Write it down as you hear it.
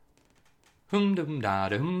Hum dum da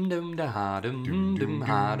dum dum da dum dum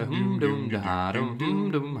ha dum dum da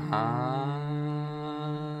dum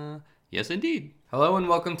ha. Yes, indeed. Hello and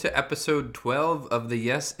welcome to episode 12 of the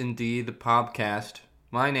Yes, Indeed podcast.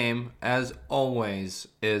 My name, as always,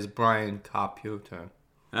 is Brian Computer.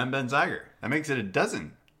 I'm Ben Zeiger. That makes it a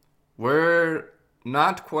dozen. We're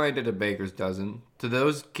not quite at a baker's dozen. To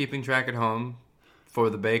those keeping track at home, for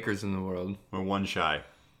the bakers in the world, We're one shy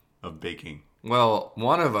of baking. well,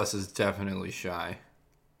 one of us is definitely shy.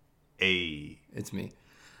 It's me.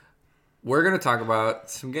 We're going to talk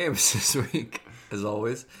about some games this week, as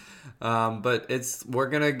always. But we're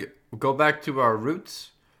going to go back to our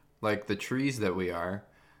roots, like the trees that we are,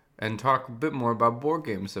 and talk a bit more about board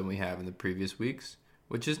games than we have in the previous weeks,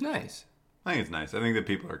 which is nice. I think it's nice. I think that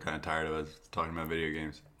people are kind of tired of us talking about video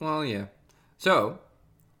games. Well, yeah. So,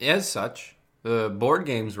 as such, the board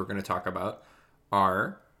games we're going to talk about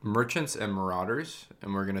are Merchants and Marauders,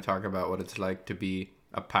 and we're going to talk about what it's like to be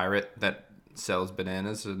a pirate that sells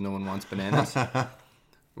bananas and no one wants bananas.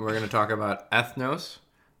 We're going to talk about Ethnos,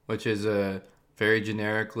 which is a very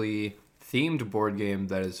generically themed board game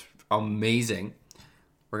that is amazing.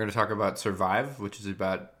 We're going to talk about Survive, which is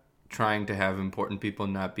about trying to have important people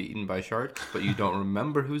not be eaten by sharks, but you don't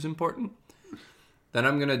remember who's important. Then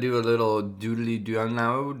I'm going to do a little doodly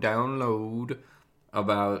download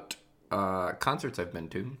about concerts I've been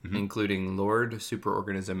to, including Lord,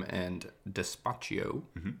 Superorganism, and Despacio.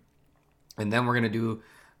 And then we're going to do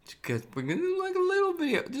like a little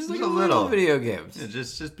video, just like a little video games. Yeah,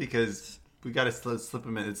 just because we got to slip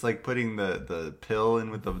them in. It's like putting the pill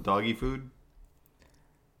in with the doggy food.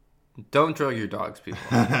 Don't drug your dogs, people.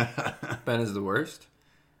 Ben is the worst.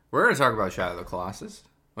 We're going to talk about Shadow of the Colossus,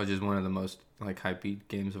 which is one of the most hype-beat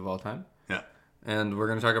games of all time. Yeah. And we're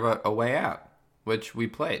going to talk about A Way Out, which we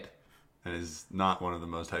played. And is not one of the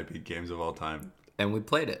most hype-beat games of all time. And we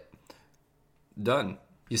played it. Done.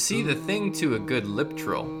 You see, the thing to a good lip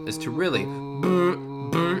trill is to really...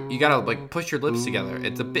 You gotta, push your lips together.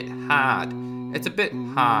 It's a bit hard.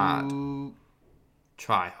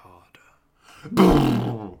 Try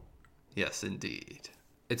harder. Yes, indeed.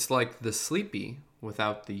 It's like the sleepy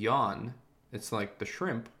without the yawn. It's like the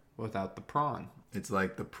shrimp without the prawn. It's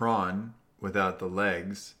like the prawn without the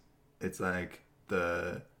legs. It's like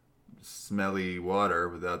the smelly water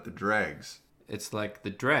without the dregs. It's like the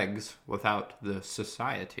dregs without the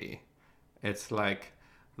society. It's like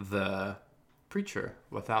the preacher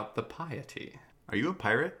without the piety. Are you a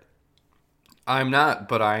pirate? I'm not,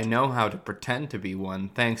 but I know how to pretend to be one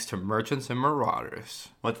thanks to Merchants and Marauders.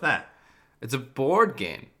 What's that? It's a board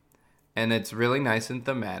game, and it's really nice and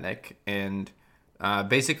thematic, and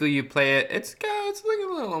basically you play it. It's like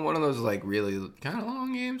a little one of those really kind of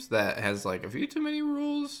long games that has a few too many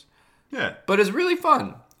rules. Yeah. But it's really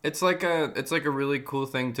fun. It's like a really cool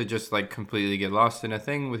thing to just completely get lost in a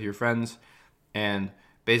thing with your friends, and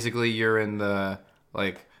basically you're in the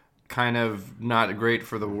kind of not great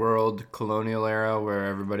for the world colonial era where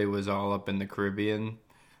everybody was all up in the Caribbean,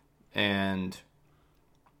 and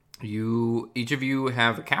each of you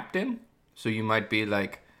have a captain. So you might be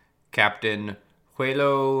Captain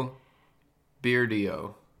Huelo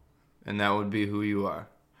Beardio, and that would be who you are.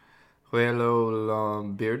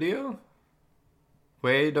 Huelo Beardio?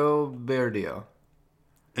 Huelo Beardio.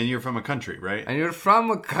 And you're from a country, right? And you're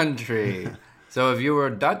from a country. So if you were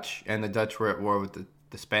Dutch and the Dutch were at war with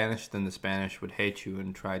the Spanish, then the Spanish would hate you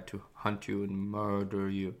and try to hunt you and murder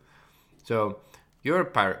you. So you're a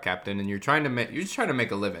pirate captain and you're just trying to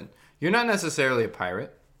make a living. You're not necessarily a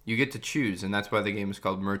pirate. You get to choose, and that's why the game is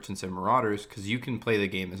called Merchants and Marauders, because you can play the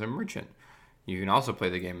game as a merchant. You can also play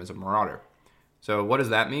the game as a marauder. So what does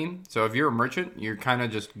that mean? So if you're a merchant, you're kind of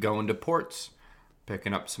just going to ports,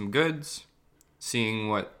 picking up some goods, seeing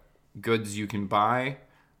what goods you can buy,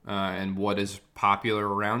 and what is popular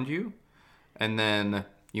around you. And then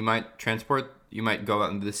you might go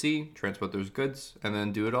out into the sea, transport those goods, and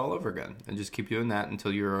then do it all over again. And just keep doing that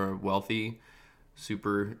until you're a wealthy,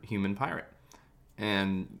 superhuman pirate.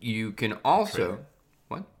 And you can also... Trader.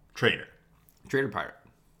 What? Trader pirate.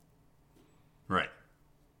 Right.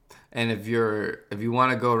 And if you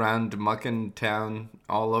want to go around mucking town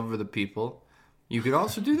all over the people, you could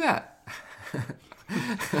also do that.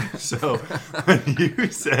 So when you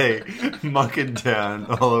say mucking town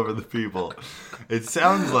all over the people, it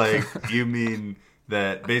sounds like you mean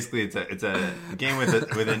that basically it's a game with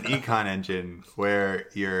an econ engine where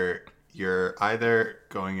you're either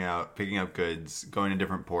going out, picking up goods, going to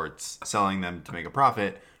different ports, selling them to make a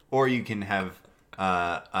profit, or you can have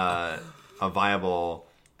a viable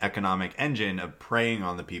economic engine of preying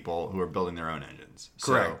on the people who are building their own engines.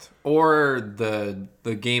 Correct. Or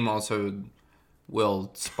the game also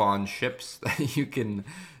will spawn ships that you can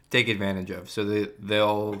take advantage of. So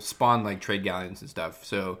they'll spawn like trade galleons and stuff.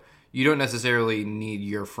 So you don't necessarily need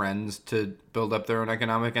your friends to build up their own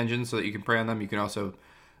economic engine so that you can prey on them. You can also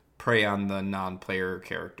prey on the non-player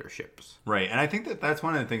character ships. Right, and I think that that's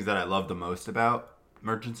one of the things that I love the most about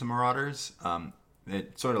Merchants and Marauders.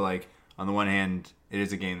 It's sort of like, on the one hand, it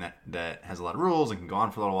is a game that has a lot of rules and can go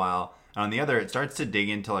on for a little while. And on the other, it starts to dig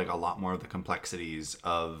into like a lot more of the complexities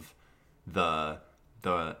of the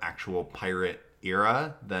actual pirate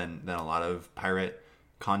era than a lot of pirate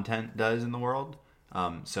content does in the world.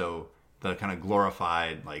 So the kind of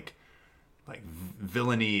glorified like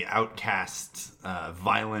villainy, outcast,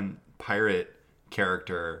 violent pirate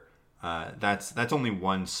character, that's only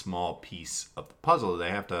one small piece of the puzzle. They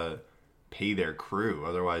have to pay their crew,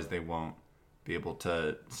 otherwise they won't be able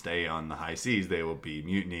to stay on the high seas. They will be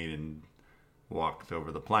mutinied and walked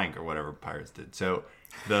over the plank or whatever pirates did. So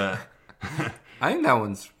the I think that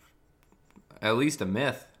one's at least a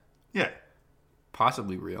myth, yeah,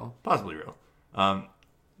 possibly real. possibly real.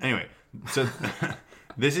 Anyway, so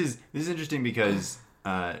this is interesting because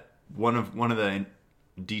one of the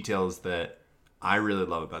details that I really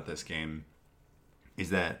love about this game is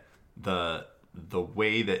that the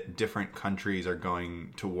way that different countries are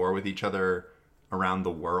going to war with each other around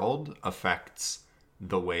the world affects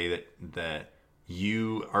the way that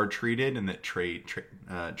you are treated and that trade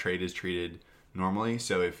is treated normally.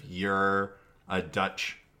 So if you're a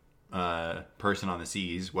Dutch person on the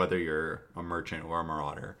seas, whether you're a merchant or a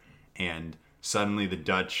marauder, and suddenly the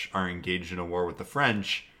Dutch are engaged in a war with the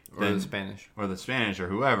French, Or the Spanish. or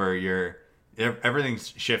whoever, everything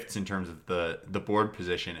shifts in terms of the board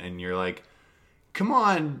position, and you're like, come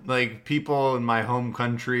on, like, people in my home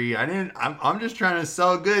country, I'm just trying to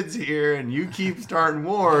sell goods here, and you keep starting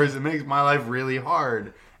wars. It makes my life really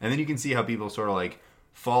hard. And then you can see how people sort of like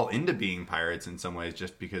fall into being pirates in some ways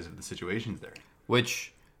just because of the situations there.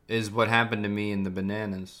 Which is what happened to me in the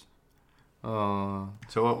bananas. So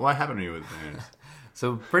what happened to you with bananas?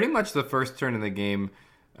 So pretty much the first turn of the game.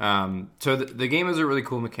 So the game has a really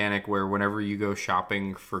cool mechanic where whenever you go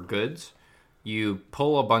shopping for goods, you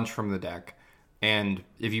pull a bunch from the deck. And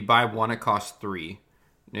if you buy one, it costs 3.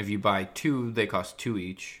 And if you buy 2, they cost 2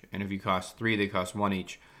 each. And if you cost 3, they cost 1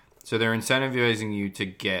 each. So they're incentivizing you to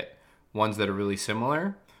get ones that are really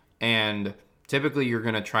similar. And typically you're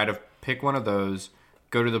going to try to pick one of those,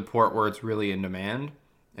 go to the port where it's really in demand,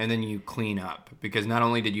 and then you clean up. Because not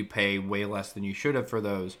only did you pay way less than you should have for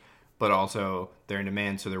those, but also they're in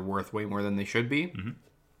demand, so they're worth way more than they should be. Mm-hmm.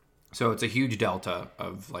 So it's a huge delta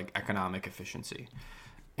of like economic efficiency.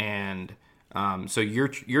 And so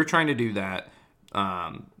you're trying to do that,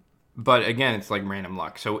 but again, it's like random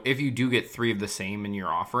luck. So if you do get 3 of the same in your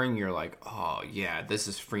offering, you're like, oh yeah, this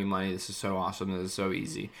is free money. This is so awesome. This is so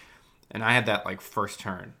easy. And I had that like first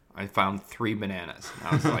turn. I found 3 bananas. And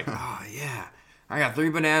I was like, oh yeah, I got 3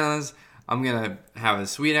 bananas. I'm gonna have a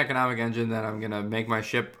sweet economic engine that I'm gonna make my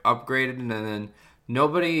ship upgraded, and then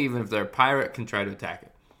nobody, even if they're a pirate, can try to attack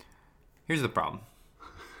it. Here's the problem.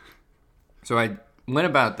 So I went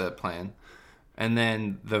about the plan. And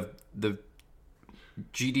then the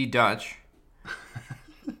GD Dutch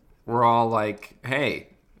were all like, hey,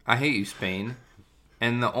 I hate you, Spain.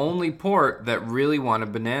 And the only port that really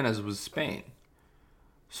wanted bananas was Spain.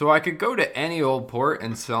 So I could go to any old port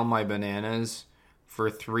and sell my bananas for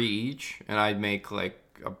 3 each, and I'd make like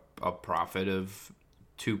a profit of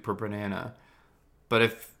 2 per banana. But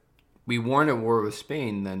if we weren't at war with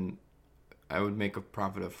Spain, then I would make a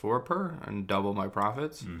profit of 4 per and double my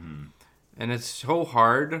profits. Mm-hmm. And it's so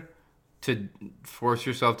hard to force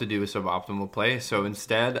yourself to do a suboptimal play. So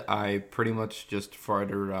instead, I pretty much just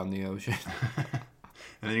farted around the ocean.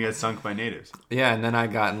 And then you got sunk by natives. Yeah, and then I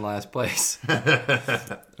got in last place.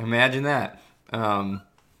 Imagine that.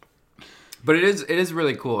 But it is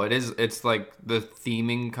really cool. It's like the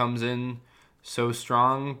theming comes in so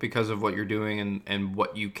strong because of what you're doing and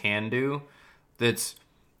what you can do. That's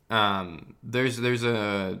there's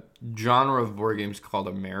a genre of board games called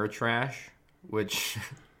Ameritrash, which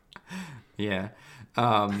yeah.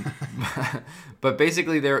 But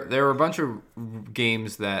basically there were a bunch of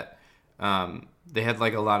games that they had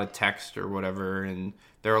like a lot of text or whatever, and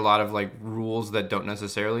there are a lot of like rules that don't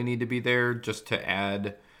necessarily need to be there just to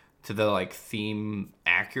add to the like theme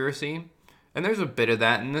accuracy. And there's a bit of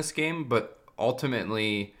that in this game, but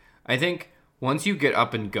ultimately I think once you get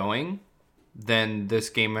up and going, then this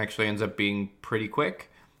game actually ends up being pretty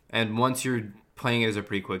quick. And once you're playing it as a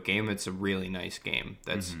pretty quick game, it's a really nice game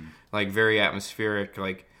that's like very atmospheric.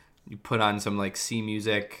 Like you put on some like sea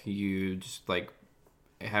music, you just like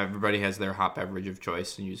have everybody has their hot beverage of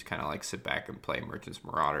choice, and you just kind of like sit back and play Merchants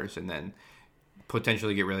Marauders, and then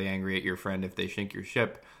potentially get really angry at your friend if they sink your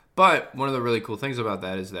ship. But one of the really cool things about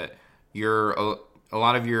that is that a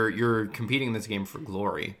lot of you're competing in this game for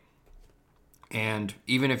glory. And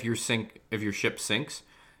even if your ship sinks,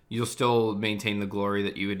 you'll still maintain the glory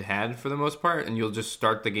that you had for the most part, and you'll just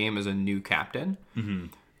start the game as a new captain. Mm-hmm.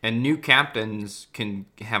 And new captains can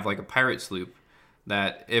have like a pirate sloop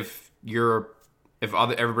that if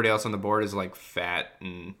everybody else on the board is like fat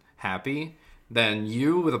and happy, then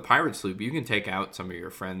you with a pirate sloop, you can take out some of your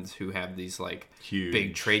friends who have these like Huge.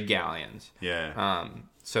 big trade galleons. Yeah.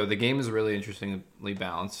 So the game is really interestingly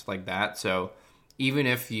balanced like that. So even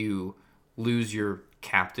if you lose your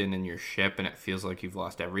captain and your ship and it feels like you've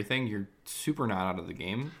lost everything, you're super not out of the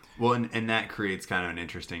game. Well, and that creates kind of an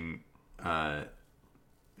interesting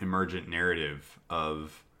emergent narrative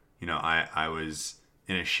of, I was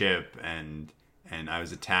in a ship and I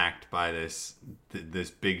was attacked by this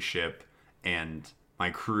big ship, and my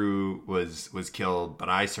crew was killed, but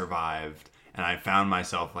I survived, and I found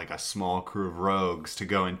myself like a small crew of rogues to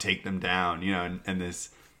go and take them down, and this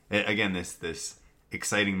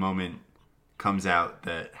exciting moment comes out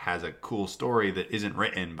that has a cool story that isn't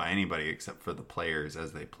written by anybody except for the players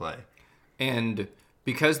as they play. And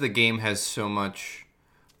because the game has so much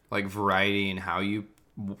like variety in how you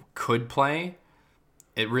could play,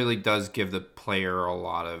 it really does give the player a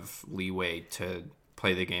lot of leeway to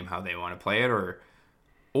play the game how they want to play it,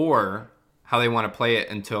 or how they want to play it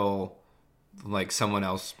until like someone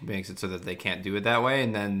else makes it so that they can't do it that way,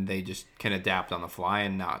 and then they just can adapt on the fly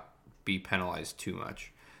and not be penalized too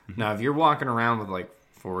much. Mm-hmm. Now, if you're walking around with like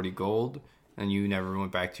 40 gold and you never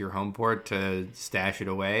went back to your home port to stash it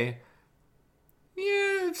away,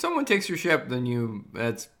 yeah, if someone takes your ship, then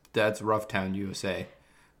that's Rough Town, USA.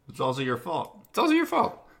 It's also your fault. It's also your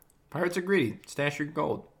fault. Pirates are greedy. Stash your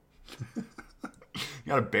gold. You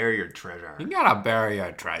gotta bury your treasure. You gotta bury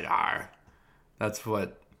your treasure. That's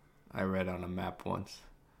what I read on a map once.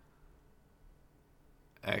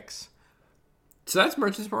 X. So that's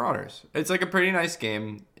Merchants Marauders. It's like a pretty nice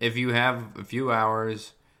game. If you have a few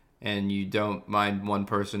hours and you don't mind one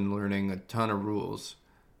person learning a ton of rules,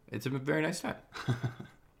 it's a very nice time.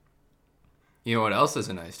 You know what else is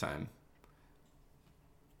a nice time?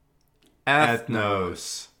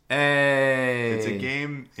 Ethnos. Hey! It's a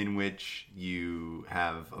game in which you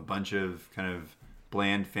have a bunch of kind of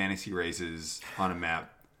bland fantasy races on a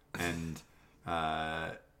map, and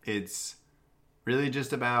it's really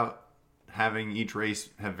just about having each race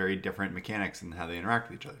have very different mechanics and how they interact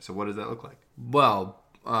with each other. So what does that look like? Well,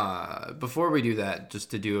 before we do that,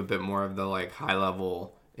 just to do a bit more of the like high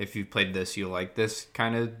level, if you've played this, you like this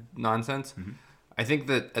kind of nonsense. Mm-hmm. I think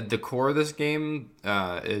that at the core of this game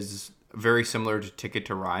is very similar to Ticket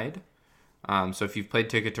to Ride. So if you've played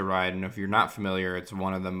Ticket to Ride, and if you're not familiar, it's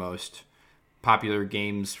one of the most popular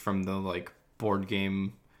games from the like board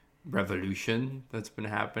game revolution that's been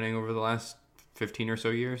happening over the last 15 or so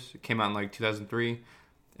years. It came out in like 2003,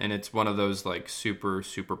 and it's one of those like super,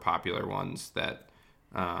 super popular ones that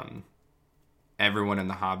everyone in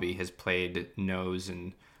the hobby has played, knows,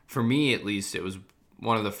 and for me at least, it was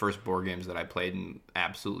one of the first board games that I played and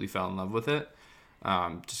absolutely fell in love with it,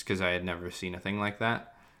 just because I had never seen a thing like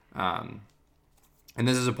that. And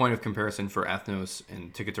this is a point of comparison for Ethnos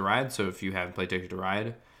and Ticket to Ride. So if you haven't played Ticket to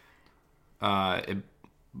Ride,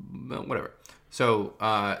 whatever. So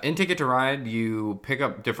in Ticket to Ride, you pick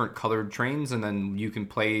up different colored trains, and then you can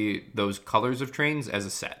play those colors of trains as a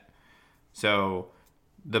set. So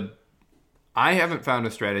I haven't found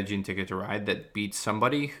a strategy in Ticket to Ride that beats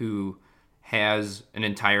somebody who has an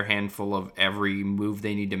entire handful of every move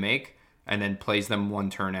they need to make and then plays them one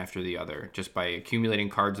turn after the other just by accumulating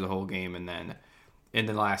cards the whole game, and then in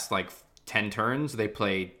the last like 10 turns they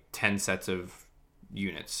play 10 sets of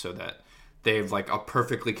units so that they have like a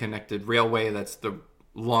perfectly connected railway that's the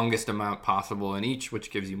longest amount possible in each,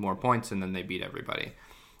 which gives you more points, and then they beat everybody.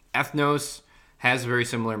 Ethnos has very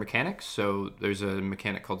similar mechanics. So there's a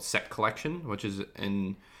mechanic called set collection, which is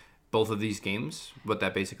in both of these games. What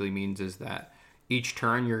that basically means is that each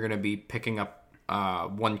turn you're going to be picking up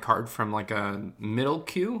one card from like a middle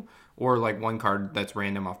queue, or like one card that's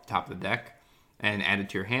random off the top of the deck, and add it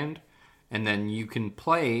to your hand. And then you can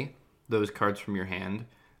play those cards from your hand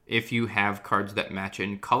if you have cards that match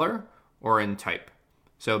in color or in type.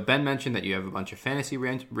 So Ben mentioned that you have a bunch of fantasy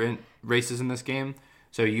races in this game.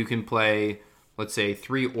 So you can play, let's say,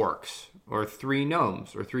 3 orcs or 3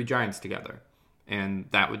 gnomes or 3 giants together, and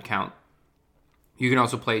that would count. You can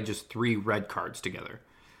also play just 3 red cards together,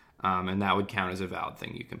 and that would count as a valid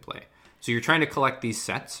thing you can play. So you're trying to collect these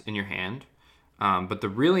sets in your hand, but the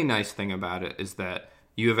really nice thing about it is that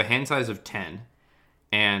you have a hand size of 10,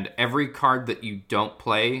 and every card that you don't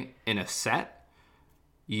play in a set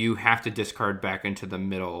you have to discard back into the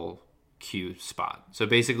middle queue spot. So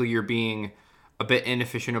basically, you're being a bit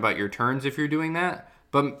inefficient about your turns if you're doing that,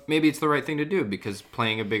 but maybe it's the right thing to do because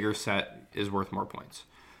playing a bigger set is worth more points.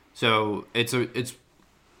 So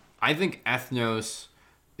I think Ethnos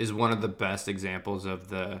is one of the best examples of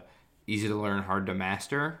the easy to learn, hard to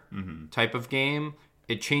master type of game.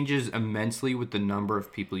 It changes immensely with the number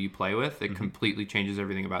of people you play with. It completely changes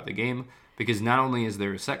everything about the game because not only is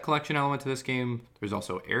there a set collection element to this game, there's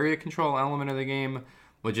also area control element of the game,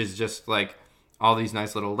 which is just like all these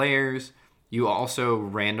nice little layers. You also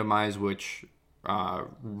randomize which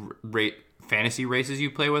fantasy races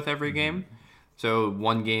you play with every game. So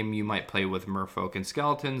one game you might play with merfolk and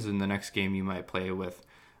skeletons, and the next game you might play with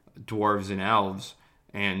dwarves and elves.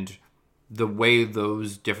 And the way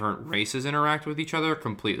those different races interact with each other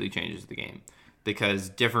completely changes the game. Because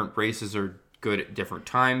different races are good at different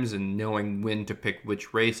times, and knowing when to pick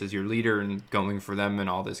which race as your leader and going for them and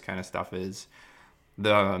all this kind of stuff is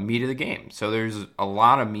the meat of the game. So there's a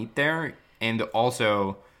lot of meat there. And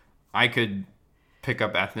also, I could pick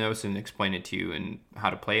up Ethnos and explain it to you and how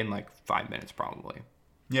to play in like 5 minutes probably.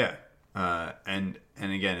 Yeah. And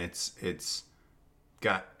again, it's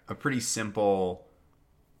got a pretty simple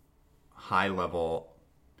high level,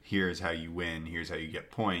 here's how you win, here's how you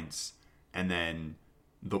get points, and then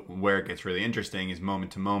where it gets really interesting is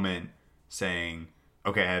moment to moment saying,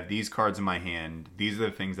 okay, I have these cards in my hand, these are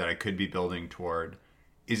the things that I could be building toward.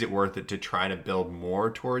 Is it worth it to try to build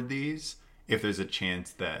more toward these if there's a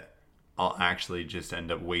chance that I'll actually just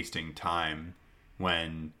end up wasting time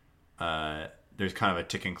when there's kind of a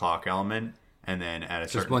ticking clock element, and then at a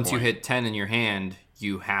certain just once point, you hit 10 in your hand,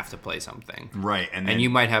 you have to play something. Right. And you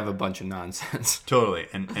might have a bunch of nonsense. Totally.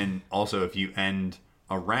 And also, if you end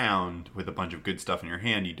a round with a bunch of good stuff in your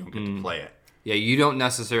hand, you don't get to play it. Yeah, you don't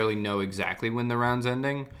necessarily know exactly when the round's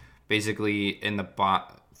ending. Basically, in the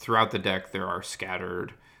throughout the deck, there are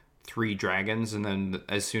scattered 3 dragons, and then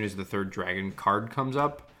as soon as the 3rd dragon card comes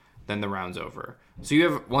up, then the round's over. So you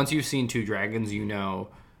have once you've seen 2 dragons, you know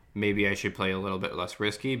maybe I should play a little bit less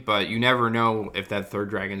risky, but you never know if that 3rd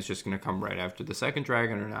dragon's just going to come right after the 2nd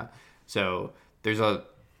dragon or not. So there's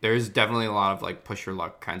definitely a lot of like push your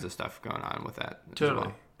luck kinds of stuff going on with that.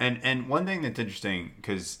 Totally. As well. And one thing that's interesting,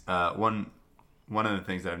 because one of the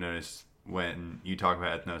things that I've noticed when you talk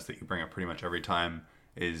about Ethnos that you bring up pretty much every time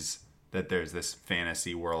is that there's this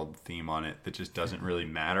fantasy world theme on it that just doesn't really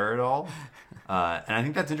matter at all. And I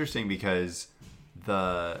think that's interesting because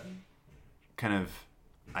the kind of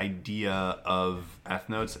idea of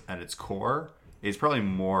Ethnos at its core is probably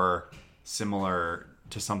more similar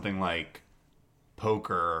to something like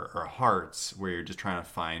poker or hearts, where you're just trying to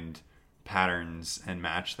find patterns and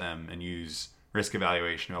match them and use risk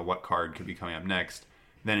evaluation about what card could be coming up next,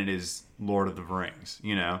 than it is Lord of the Rings,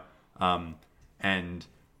 you know? And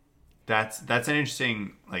that's an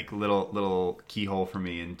interesting like little keyhole for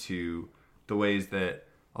me into the ways that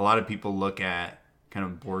a lot of people look at kind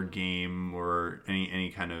of board game or any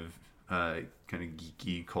kind of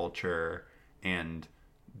geeky culture, and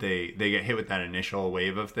they get hit with that initial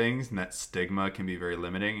wave of things, and that stigma can be very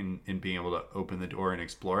limiting in being able to open the door and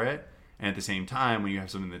explore it. And at the same time, when you have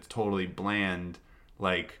something that's totally bland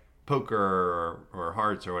like poker or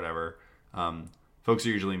hearts or whatever, folks are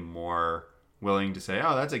usually more willing to say,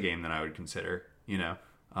 oh, that's a game that I would consider, you know?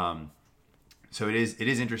 So it is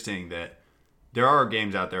interesting that there are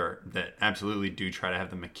games out there that absolutely do try to have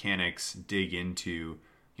the mechanics dig into,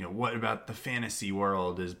 you know, what about the fantasy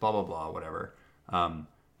world is blah, blah, blah, whatever.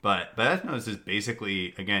 But Ethnos is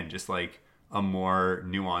basically, again, just like a more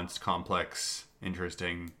nuanced, complex,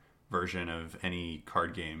 interesting version of any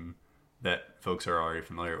card game that folks are already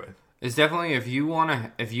familiar with. It's definitely, if you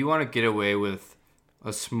want to get away with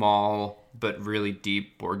a small but really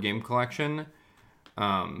deep board game collection,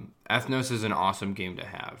 Ethnos is an awesome game to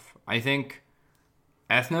have. I think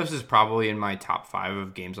Ethnos is probably in my top 5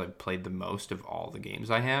 of games I've played the most of all the games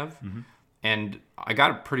I have. Mm-hmm. And I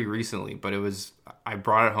got it pretty recently, but I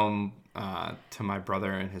brought it home to my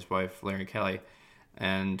brother and his wife, Larry Kelly.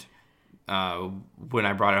 And when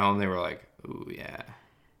I brought it home, they were like, ooh, yeah,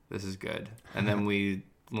 this is good. And then we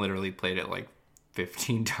literally played it like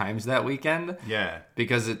 15 times that weekend. Yeah.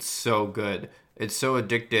 Because it's so good. It's so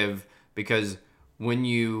addictive because when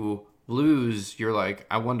you lose, you're like,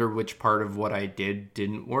 I wonder which part of what I did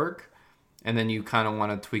didn't work. And then you kind of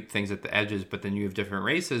want to tweak things at the edges, but then you have different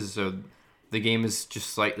races, so the game is just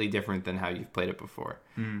slightly different than how you've played it before.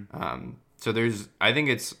 So I think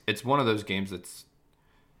it's one of those games that's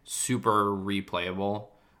super replayable.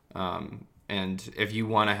 And if you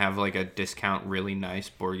want to have like a discount, really nice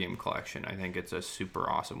board game collection, I think it's a super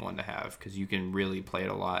awesome one to have because you can really play it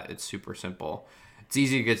a lot. It's super simple. It's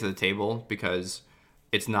easy to get to the table because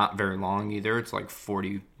it's not very long either. It's like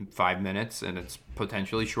 45 minutes, and it's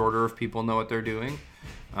potentially shorter if people know what they're doing.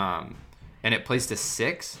 And it plays to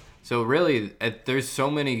 6. So really, there's so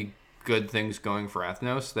many good things going for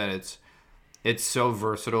Ethnos that it's so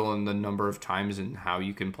versatile in the number of times and how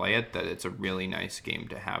you can play it that it's a really nice game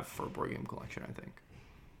to have for a board game collection, I think.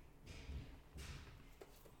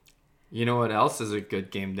 You know what else is a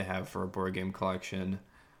good game to have for a board game collection?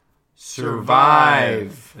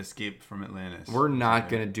 Survive. Escape from Atlantis. We're not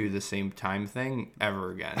going to do the same time thing ever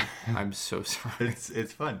again. I'm so sorry.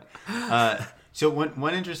 It's fun. So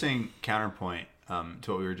one interesting counterpoint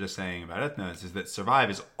to what we were just saying about Ethnos is that Survive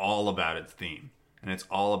is all about its theme. And it's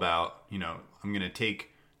all about, I'm going to take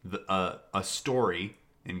a story,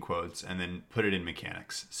 in quotes, and then put it in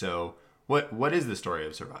mechanics. So what is the story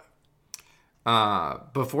of Survive?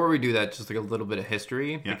 Before we do that, just like a little bit of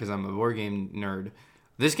history, because I'm a board game nerd.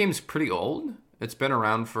 This game's pretty old. It's been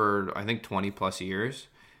around for, I think, 20 plus years.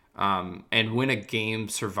 And when a game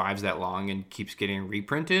survives that long and keeps getting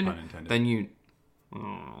reprinted, then you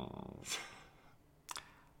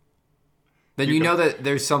know that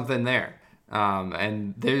there's something there.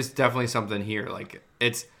 And there's definitely something here. Like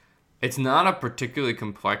it's not a particularly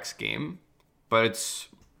complex game, but it's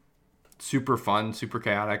super fun, super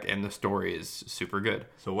chaotic, and the story is super good.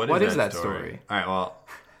 So what is that story? All right, well,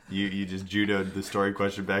 you just judoed the story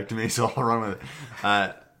question back to me, so I'll run with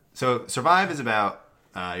it. So Survive is about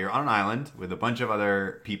you're on an island with a bunch of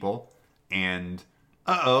other people, and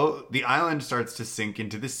the island starts to sink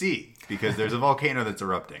into the sea because there's a volcano that's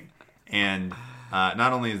erupting. And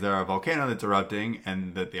not only is there a volcano that's erupting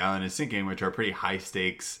and that the island is sinking, which are pretty high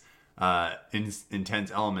stakes,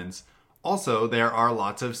 intense elements, also there are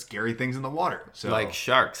lots of scary things in the water. So like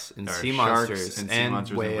sharks and sea monsters and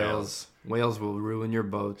whales. Whales will ruin your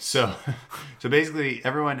boats. So basically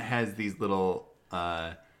everyone has these little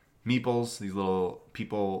meeples, these little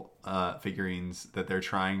people figurines that they're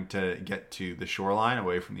trying to get to the shoreline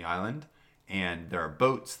away from the island. And there are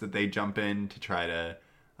boats that they jump in to try to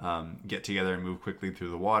get together and move quickly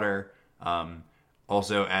through the water.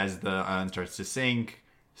 Also, as the island starts to sink,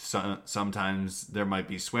 sometimes there might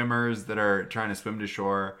be swimmers that are trying to swim to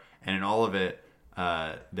shore. And in all of it,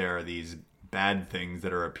 there are these bad things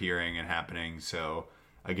that are appearing and happening. So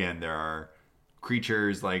again, there are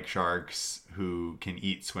creatures like sharks who can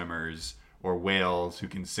eat swimmers, or whales who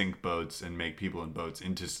can sink boats and make people in boats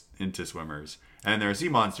into swimmers. And there are sea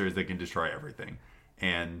monsters that can destroy everything.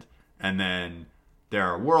 And then there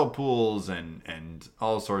are whirlpools and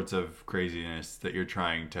all sorts of craziness that you're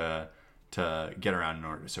trying to get around in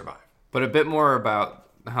order to survive. But a bit more about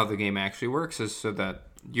how the game actually works is so that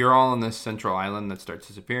you're all on this central island that starts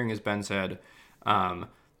disappearing, as Ben said.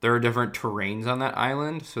 There are different terrains on that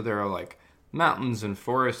island. So there are like mountains and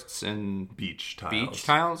forests and beach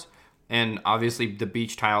tiles. And obviously the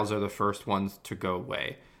beach tiles are the first ones to go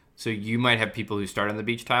away. So you might have people who start on the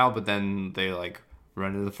beach tile, but then they like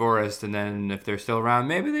run into the forest, and then if they're still around,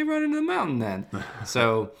 maybe they run into the mountain then.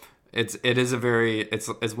 So it's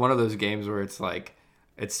one of those games where it's like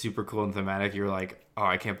it's super cool and thematic. You're like, oh,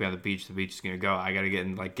 I can't be on the beach is gonna go. I gotta get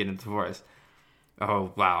into the forest.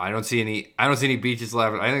 Oh wow, I don't see any beaches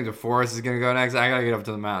left. I think the forest is gonna go next. I gotta get up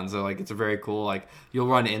to the mountain. So like it's a very cool, like you'll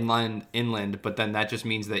run inland, but then that just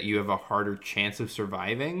means that you have a harder chance of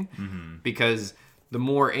surviving because the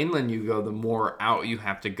more inland you go, the more out you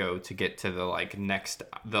have to go to get to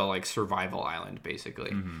the survival island,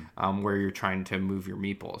 basically, where you're trying to move your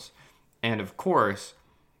meeples. And of course,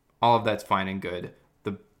 all of that's fine and good.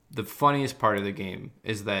 The funniest part of the game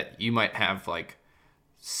is that you might have like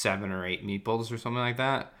 7 or 8 meeples or something like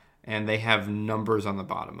that, and they have numbers on the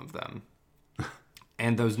bottom of them.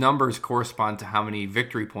 And those numbers correspond to how many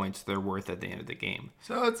victory points they're worth at the end of the game.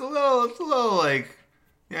 So it's a little like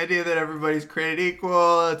the idea that everybody's created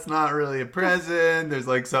equal. It's not really a present. There's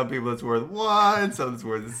like some people it's worth 1, some it's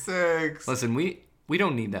worth 6. Listen, we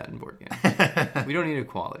don't need that in board games. We don't need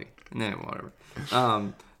equality. No,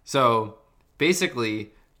 whatever. So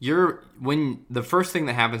basically, when the first thing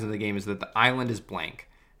that happens in the game is that the island is blank,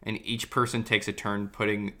 and each person takes a turn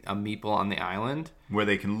putting a meeple on the island, where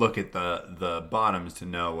they can look at the bottoms to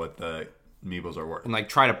know what the meeples are worth, and like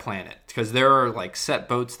try to plan it, because there are like set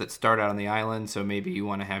boats that start out on the island. So maybe you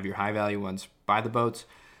want to have your high value ones by the boats,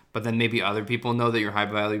 but then maybe other people know that your high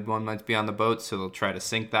value one might be on the boat, so they'll try to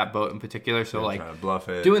sink that boat in particular. So like try to bluff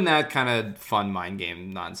it, doing that kind of fun mind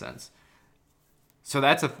game nonsense. So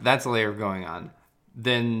that's a layer going on.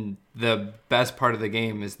 Then the best part of the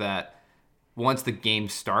game is that once the game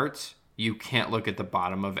starts, you can't look at the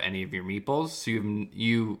bottom of any of your meeples. So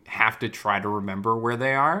you have to try to remember where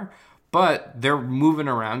they are. But they're moving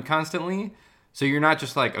around constantly. So you're not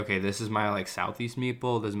just like, okay, this is my like southeast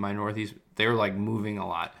meeple, this is my northeast. They're like moving a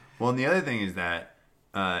lot. Well, and the other thing is that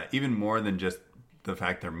even more than just the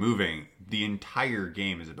fact they're moving, the entire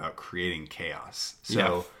game is about creating chaos.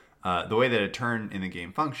 So the way that a turn in the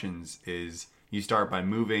game functions is you start by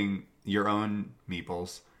moving your own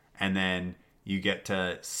meeples, and then you get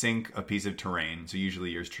to sink a piece of terrain. So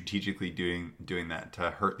usually you're strategically doing that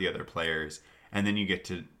to hurt the other players, and then you get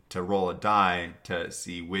to roll a die to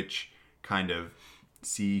see which kind of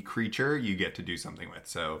sea creature you get to do something with.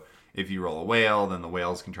 So if you roll a whale, then the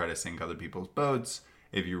whales can try to sink other people's boats.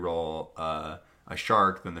 If you roll a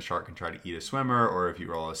shark, then the shark can try to eat a swimmer. Or if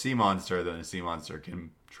you roll a sea monster, then the sea monster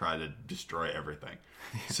can try to destroy everything.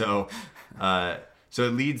 So so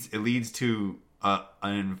it leads to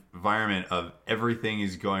an environment of everything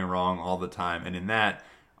is going wrong all the time. And in that,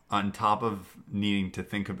 on top of needing to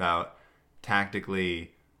think about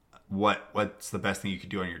tactically what's the best thing you could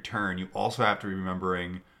do on your turn, you also have to be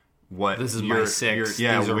remembering what this is my 6.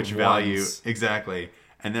 Which value exactly.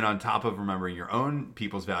 And then on top of remembering your own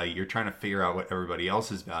people's value, you're trying to figure out what everybody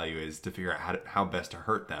else's value is to figure out how best to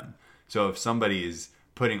hurt them. So if somebody is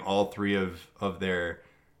putting all 3 of their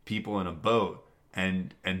people in a boat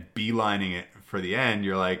and beelining it for the end,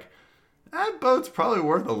 you're like, that boat's probably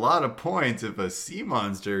worth a lot of points if a sea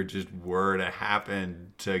monster just were to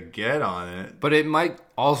happen to get on it. But it might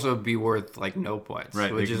also be worth like no points,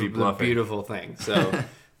 right, which is the beautiful thing. So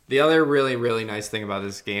the other really, really nice thing about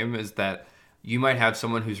this game is that you might have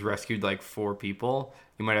someone who's rescued like 4 people.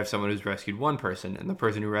 You might have someone who's rescued 1 person, and the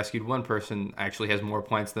person who rescued 1 person actually has more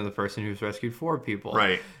points than the person who's rescued 4 people.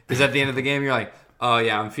 Right. Because at the end of the game, you're like, oh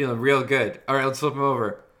yeah, I'm feeling real good. All right, let's flip them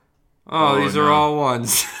over. Oh, these are all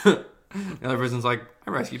 1s. The other person's like,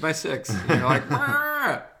 I rescued my 6. And you're like,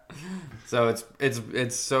 ah! So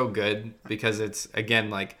it's so good because it's, again,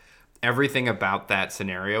 like everything about that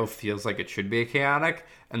scenario feels like it should be chaotic,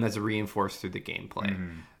 and that's reinforced through the gameplay.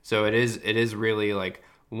 Mm-hmm. So it is really like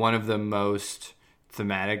one of the most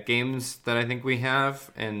thematic games that I think we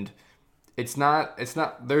have, and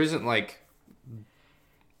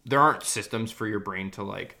there aren't systems for your brain to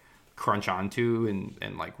like crunch onto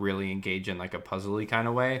and like really engage in like a puzzly kind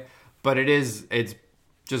of way, but it's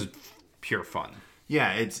just pure fun.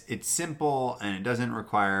 Yeah, it's simple, and it doesn't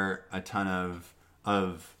require a ton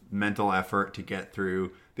of mental effort to get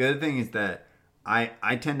through. The other thing is that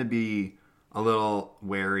I tend to be a little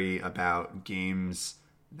wary about games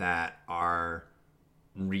that are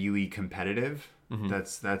really competitive. Mm-hmm.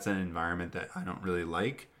 That's an environment that I don't really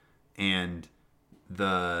like. And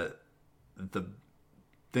the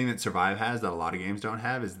thing that Survive has that a lot of games don't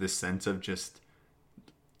have is this sense of just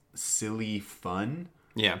silly fun.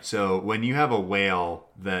 Yeah. So when you have a whale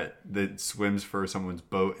that swims for someone's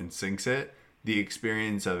boat and sinks it, the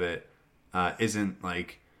experience of it isn't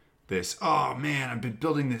like this, oh man, I've been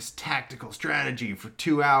building this tactical strategy for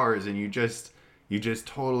 2 hours and you just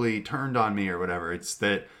totally turned on me or whatever. It's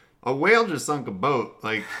that a whale just sunk a boat.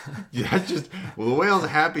 Like, that's just, well, the whale's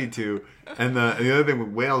happy to. And the other thing with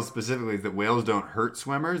whales specifically is that whales don't hurt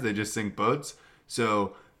swimmers. They just sink boats.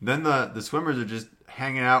 So then the swimmers are just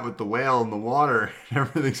hanging out with the whale in the water and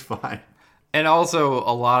everything's fine. And also,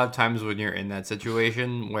 a lot of times when you're in that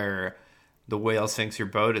situation where the whale sinks your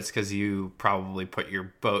boat, it's because you probably put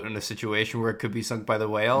your boat in a situation where it could be sunk by the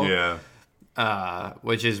whale. Yeah.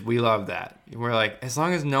 Which is, we love that. We're like, as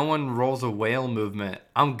long as no one rolls a whale movement,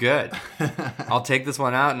 I'm good. I'll take this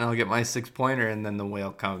one out and I'll get my 6-pointer, and then the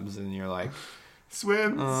whale comes and you're like,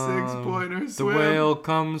 swim, 6-pointer, swim. The whale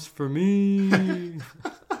comes for me.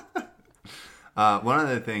 One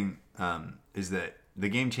other thing is that the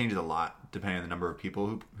game changes a lot depending on the number of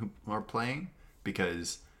people who are playing,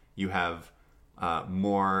 because you have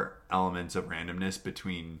more elements of randomness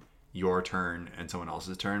between your turn and someone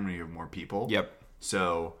else's turn when you have more people. Yep.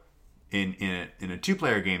 So in a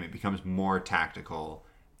 2-player game, it becomes more tactical,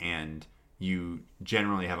 and you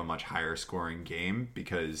generally have a much higher scoring game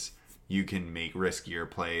because you can make riskier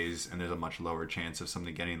plays, and there's a much lower chance of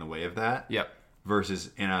something getting in the way of that. Yep.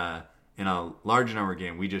 Versus in a large number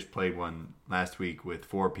game, we just played one last week with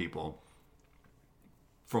 4 people.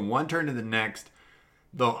 From one turn to the next,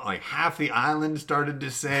 like half the island started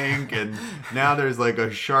to sink, and now there's like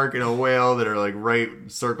a shark and a whale that are like right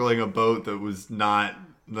circling a boat that was not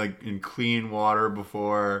like in clean water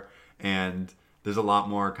before, and there's a lot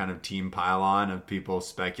more kind of team pile-on of people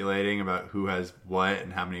speculating about who has what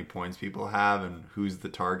and how many points people have and who's the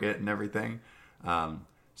target and everything.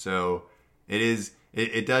 So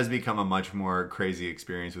it does become a much more crazy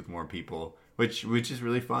experience with more people, which is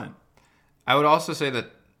really fun. I would also say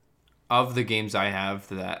that of the games I have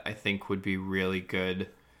that I think would be really good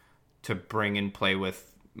to bring and play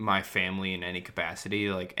with my family in any capacity,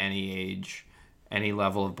 like any age, any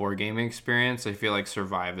level of board gaming experience, I feel like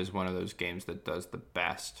Survive is one of those games that does the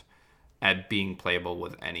best at being playable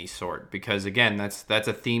with any sort. Because again, that's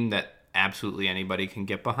a theme that absolutely anybody can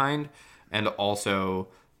get behind, and also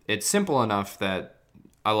it's simple enough that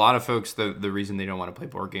a lot of folks, the reason they don't want to play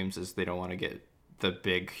board games is they don't want to get the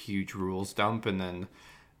big huge rules dump and then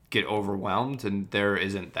get overwhelmed, and there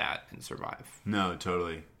isn't that in Survive. No,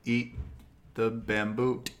 totally. Eat the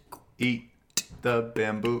bamboo. Eat the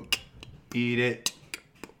bamboo. Eat it.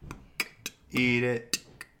 Eat it.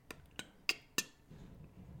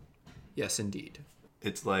 Yes, indeed.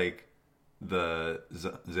 It's like the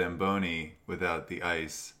Zamboni without the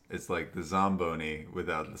ice. It's like the Zomboni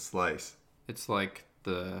without the slice. It's like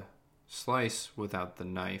the slice without the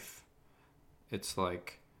knife. It's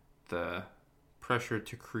like the pressure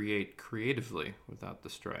to create creatively without the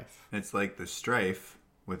strife. It's like the strife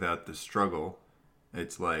without the struggle.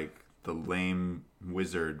 It's like the lame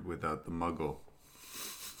wizard without the muggle.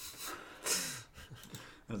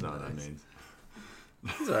 That's not what that means.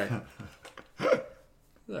 It's alright.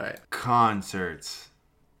 It's alright. Concerts.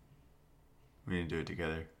 We need to do it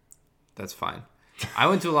together. That's fine. I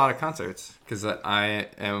went to a lot of concerts because I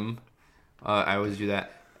always do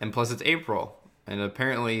that. And plus it's April. And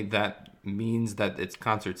apparently that means that it's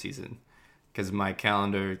concert season. Because my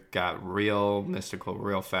calendar got real mystical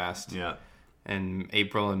real fast. Yeah. And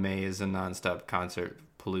April and May is a nonstop concert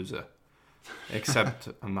palooza. Except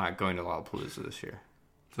I'm not going to Lollapalooza this year.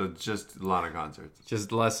 So just a lot of concerts.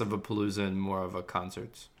 Just less of a palooza and more of a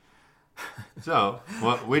concerts. So,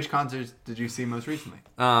 which concerts did you see most recently?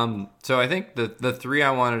 So I think the three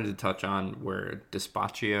I wanted to touch on were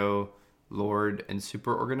Despacio, Lord, and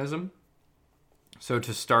Superorganism. So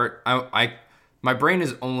to start, my brain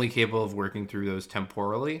is only capable of working through those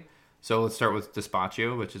temporally. So let's start with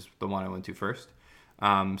Despacio, which is the one I went to first.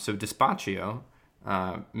 So Despacio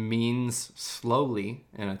means slowly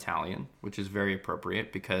in Italian, which is very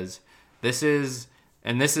appropriate because this is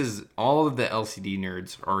all of the LCD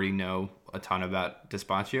nerds already know a ton about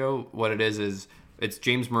Despacio. What it is it's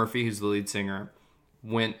James Murphy, who's the lead singer,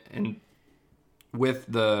 went and with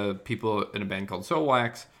the people in a band called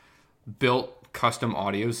Soulwax, built custom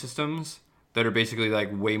audio systems that are basically like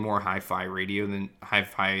way more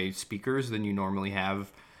hi-fi speakers than you normally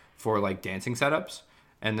have for like dancing setups.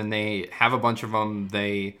 And then they have a bunch of them.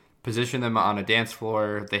 They position them on a dance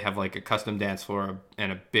floor. They have like a custom dance floor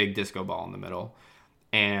and a big disco ball in the middle.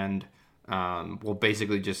 And we'll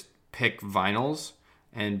basically just pick vinyls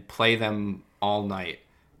and play them all night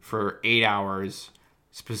for 8 hours,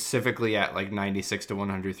 specifically at like 96 to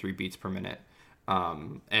 103 beats per minute.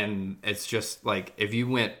 And it's just like if you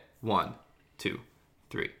went 1, 2,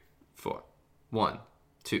 3, 4, 1,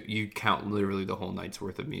 2, you count literally the whole night's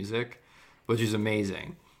worth of music, which is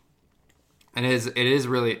amazing. And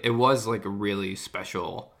it was like a really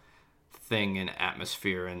special thing and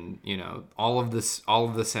atmosphere, and you know all of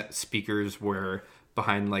the speakers were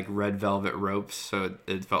behind like red velvet ropes, so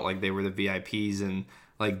it felt like they were the VIPs, and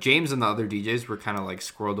like James and the other DJs were kind of like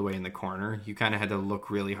squirreled away in the corner. You kind of had to look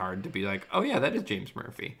really hard to be like, oh yeah, that is James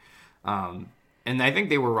Murphy. And I think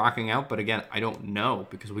they were rocking out, but again, I don't know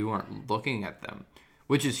because we weren't looking at them,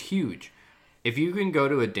 which is huge. If you can go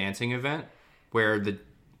to a dancing event where the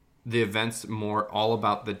event's more all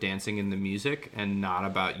about the dancing and the music and not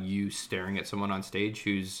about you staring at someone on stage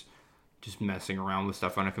who's just messing around with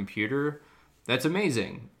stuff on a computer, that's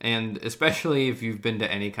amazing. And especially if you've been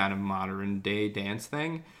to any kind of modern day dance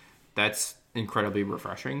thing, that's incredibly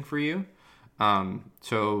refreshing for you.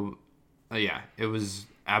 Yeah, it was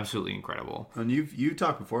absolutely incredible. And you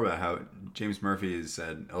talked before about how James Murphy has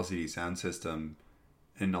said LCD sound system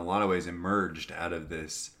in a lot of ways emerged out of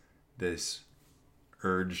this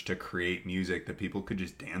urge to create music that people could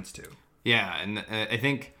just dance to. Yeah, and I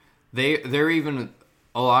think they're even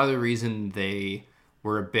a lot of the reason they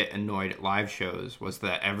were a bit annoyed at live shows was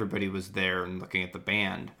that everybody was there and looking at the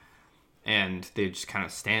band, and they're just kind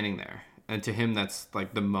of standing there. And to him, that's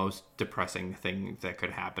like the most depressing thing that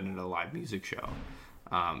could happen at a live music show,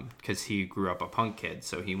 because he grew up a punk kid,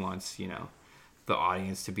 so he wants the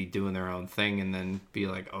audience to be doing their own thing and then be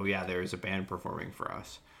like, oh yeah, there's a band performing for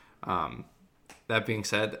us. That being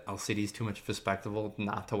said, LCD is too much of a spectacle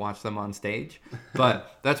not to watch them on stage.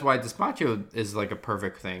 But that's why Despacio is like a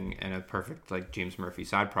perfect thing and a perfect like James Murphy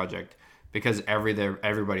side project, because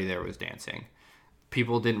everybody there was dancing.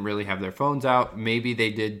 People didn't really have their phones out. Maybe they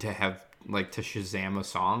did to Shazam a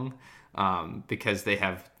song, because they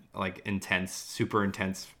have like super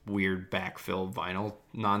intense, weird backfill vinyl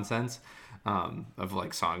nonsense of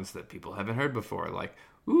like songs that people haven't heard before, like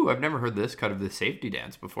ooh, I've never heard this cut of the safety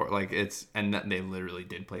dance before. Like and they literally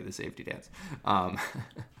did play the safety dance,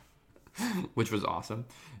 which was awesome.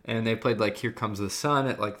 And they played like Here Comes the Sun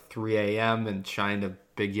at like 3 a.m. and shined a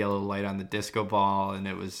big yellow light on the disco ball, and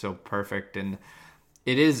it was so perfect. And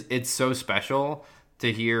it's so special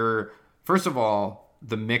to hear. First of all,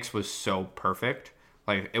 the mix was so perfect.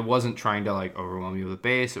 Like, it wasn't trying to like overwhelm you with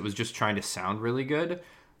bass. It was just trying to sound really good.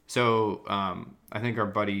 So I think our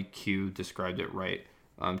buddy Q described it right,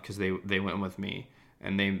 because they went with me,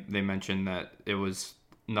 and they mentioned that it was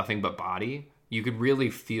nothing but body. You could really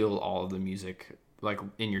feel all of the music like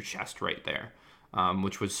in your chest right there,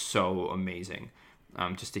 which was so amazing.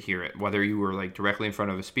 Just to hear it, whether you were like directly in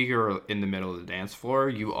front of a speaker or in the middle of the dance floor,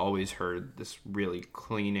 you always heard this really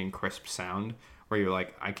clean and crisp sound where you're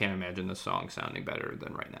like, I can't imagine this song sounding better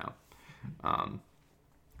than right now.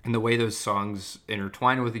 And the way those songs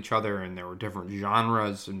intertwined with each other, and there were different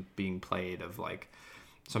genres and being played of like,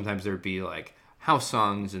 sometimes there'd be like house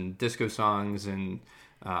songs and disco songs and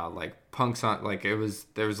like punk song, like there was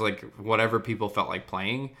like whatever people felt like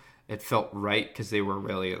playing. It felt right because they were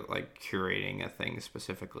really like curating a thing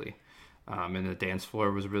specifically. And the dance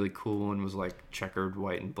floor was really cool and was like checkered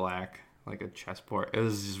white and black, like a chessboard. It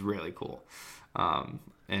was just really cool. And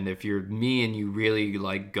if you're me and you really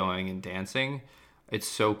like going and dancing, it's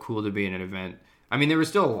so cool to be in an event. I mean, there was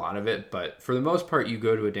still a lot of it, but for the most part, you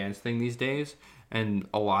go to a dance thing these days, and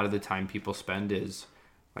a lot of the time people spend is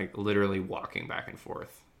like literally walking back and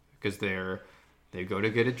forth because they go to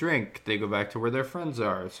get a drink, they go back to where their friends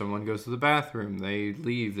are, someone goes to the bathroom, they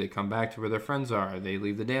leave, they come back to where their friends are, they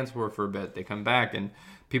leave the dance floor for a bit, they come back, and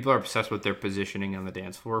people are obsessed with their positioning on the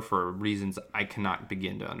dance floor for reasons I cannot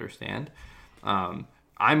begin to understand.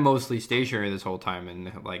 I'm mostly stationary this whole time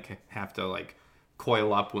and like have to like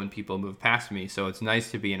coil up when people move past me, so it's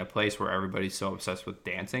nice to be in a place where everybody's so obsessed with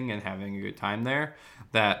dancing and having a good time there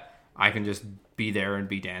that I can just be there and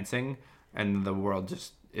be dancing, and the world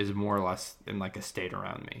just is more or less in like a state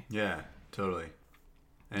around me. Yeah, totally.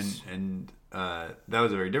 And that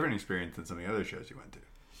was a very different experience than some of the other shows you went to.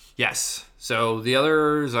 Yes. So the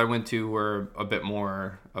others I went to were a bit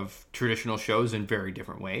more of traditional shows in very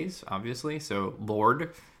different ways, obviously. So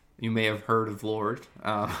Lorde, you may have heard of Lorde,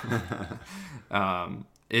 and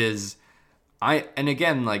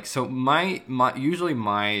again, like, so my usually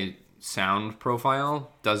my sound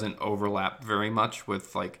profile doesn't overlap very much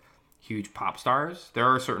with like huge pop stars. There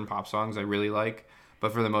are certain pop songs I really like,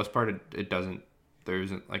 but for the most part, it doesn't. There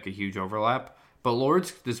isn't like a huge overlap. But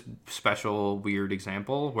Lorde's this special, weird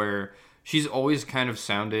example where she's always kind of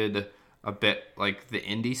sounded a bit like the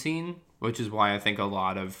indie scene, which is why I think a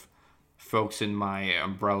lot of folks in my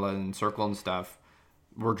umbrella and circle and stuff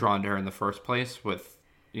were drawn to her in the first place with,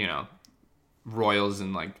 you know, Royals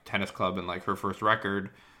and like Tennis Club and like her first record.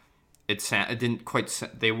 It didn't quite,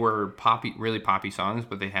 they were poppy, really poppy songs,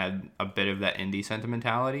 but they had a bit of that indie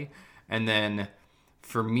sentimentality. And then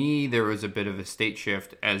for me, there was a bit of a state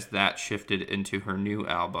shift as that shifted into her new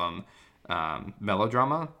album,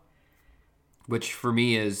 Melodrama, which for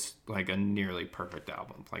me is like a nearly perfect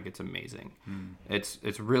album. Like, it's amazing.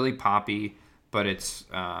 It's really poppy, but it's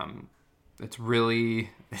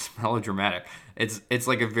melodramatic. It's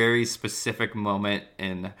like a very specific moment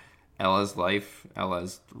in Ella's life,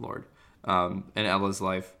 Lorde, in Ella's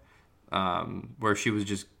life, where she was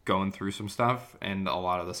just going through some stuff, and a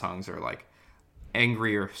lot of the songs are like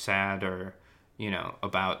angry or sad or, you know,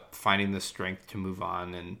 about finding the strength to move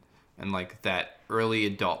on, and like that early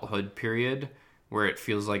adulthood period where it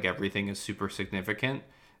feels like everything is super significant,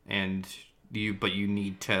 and you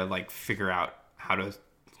need to like figure out how to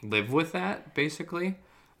live with that, basically.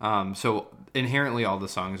 So inherently all the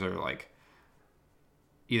songs are like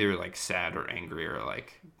either like sad or angry, or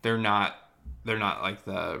like they're not like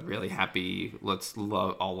the really happy let's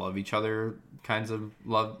all love each other kinds of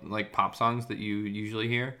love, like pop songs that you usually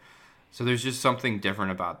hear. So there's just something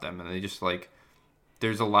different about them, and they just like,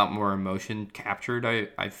 there's a lot more emotion captured,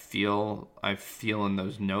 I feel in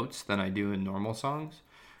those notes than I do in normal songs.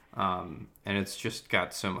 And it's just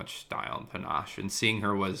got so much style and panache, and seeing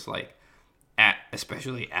her was like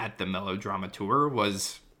especially at the Melodrama tour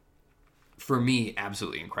was for me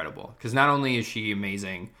absolutely incredible, because not only is she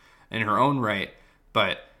amazing in her own right,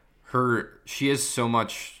 but she has so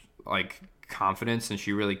much like confidence, and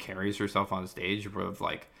she really carries herself on stage of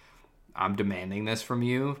like, I'm demanding this from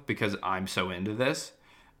you because I'm so into this.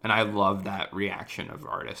 And I love that reaction of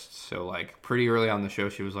artists. So like pretty early on the show,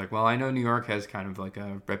 she was like, well, I know New York has kind of like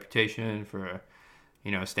a reputation for,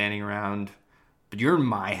 you know, standing around, but you're in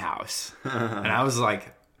my house. And I was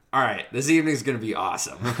like, all right, this evening's going to be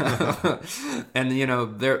awesome. And, you know,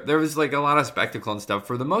 there was like a lot of spectacle and stuff.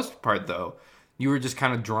 For the most part, though, you were just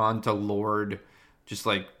kind of drawn to Lorde just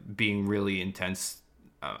like being really intense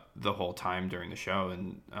the whole time during the show,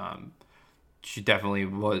 and she definitely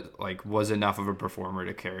was enough of a performer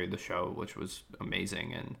to carry the show, which was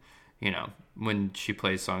amazing. And when she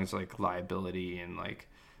plays songs like Liability and like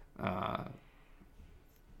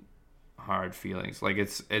Hard Feelings, like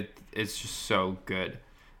it's just so good,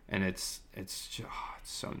 and it's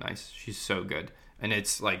so nice. She's so good, and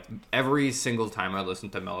it's like every single time I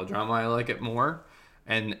listen to Melodrama, I like it more.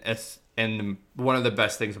 And one of the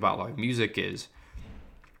best things about live music is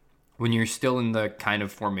when you're still in the kind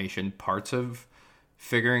of formation parts of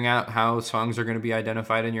figuring out how songs are going to be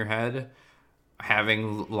identified in your head,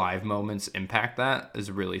 having live moments impact that is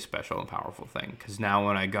a really special and powerful thing. Because now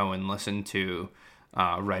when I go and listen to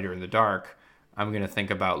Writer in the Dark, I'm going to think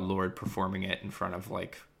about Lorde performing it in front of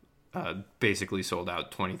like basically sold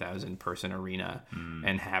out 20,000 person arena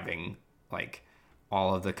and having like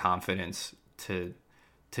all of the confidence to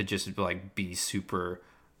just like be super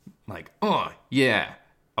like, oh yeah,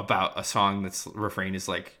 about a song that's refrain is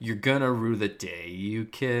like, you're gonna rue the day you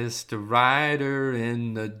kissed a rider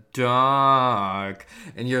in the dark,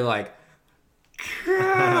 and you're like,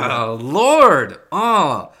 Lorde,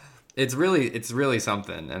 oh, it's really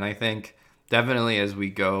something. And I think definitely as we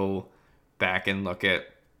go back and look at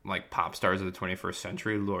like pop stars of the 21st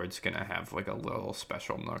century, Lorde's gonna have like a little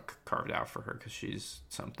special nook carved out for her because she's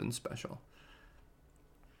something special.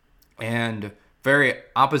 And very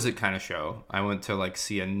opposite kind of show, I went to like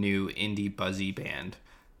see a new indie buzzy band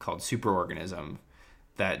called Superorganism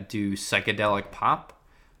that do psychedelic pop.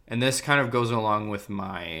 And this kind of goes along with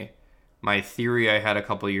my theory I had a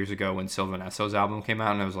couple of years ago when Sylvan Esso's album came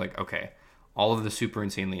out, and I was like, okay, all of the super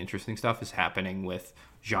insanely interesting stuff is happening with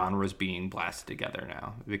genres being blasted together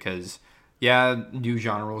now. Because yeah, new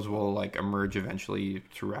genres will like emerge eventually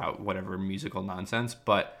throughout whatever musical nonsense,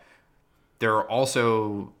 but there are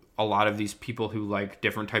also a lot of these people who like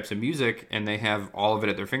different types of music, and they have all of it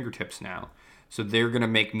at their fingertips now. So they're going to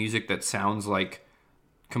make music that sounds like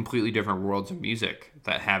completely different worlds of music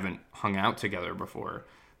that haven't hung out together before.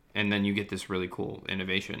 And then you get this really cool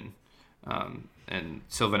innovation. And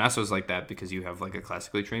Sylvan Esso's like that because you have like a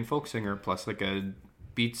classically trained folk singer plus like a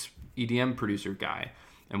beats EDM producer guy.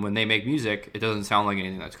 And when they make music, it doesn't sound like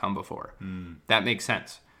anything that's come before. That makes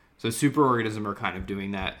sense. So Superorganism are kind of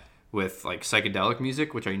doing that with like psychedelic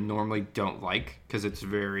music, which I normally don't like because it's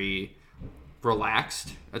very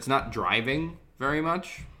relaxed. It's not driving very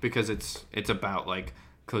much because it's about like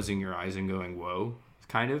closing your eyes and going whoa,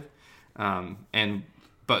 kind of.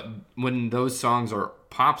 But when those songs are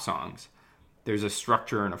pop songs, there's a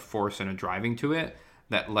structure and a force and a driving to it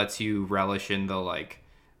that lets you relish in the like.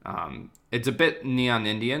 It's a bit Neon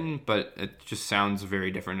Indian, but it just sounds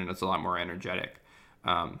very different and it's a lot more energetic.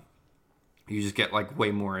 You just get like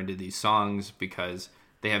way more into these songs because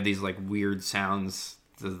they have these like weird sounds,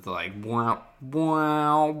 like wow,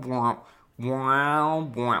 wow, wow,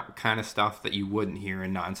 wow, wow, kind of stuff that you wouldn't hear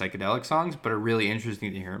in non-psychedelic songs, but are really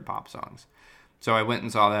interesting to hear in pop songs. So I went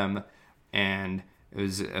and saw them, and it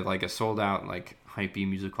was like a sold out like hypey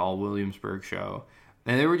Music Hall Williamsburg show,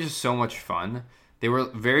 and they were just so much fun. They were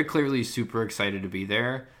very clearly super excited to be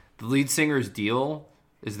there. The lead singer's deal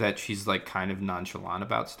is that she's like kind of nonchalant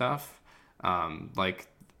about stuff. Like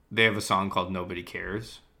they have a song called Nobody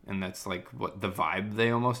Cares, and that's like what the vibe they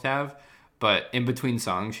almost have. But in between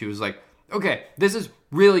songs, she was like, okay, this is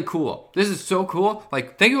really cool. This is so cool.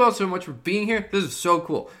 Like, thank you all so much for being here. This is so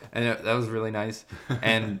cool. And that was really nice.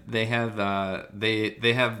 And they have,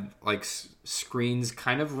 they have like screens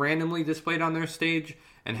kind of randomly displayed on their stage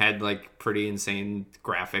and had like pretty insane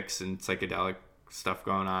graphics and psychedelic stuff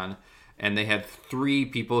going on. And they had 3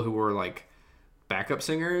 people who were like backup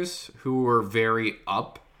singers who were very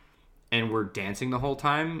up and were dancing the whole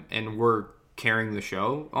time and were carrying the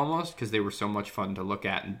show almost because they were so much fun to look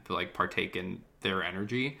at and like partake in their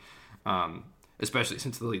energy, especially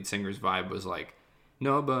since the lead singer's vibe was like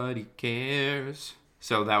nobody cares.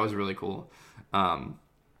 So that was really cool. And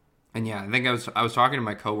yeah, I think I was talking to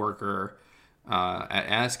my coworker at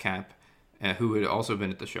ASCAP who had also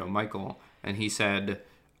been at the show, Michael, and he said,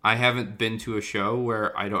 I haven't been to a show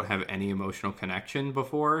where I don't have any emotional connection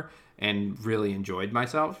before and really enjoyed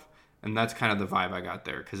myself. And that's kind of the vibe I got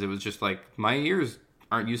there because it was just like my ears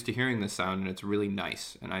aren't used to hearing this sound and it's really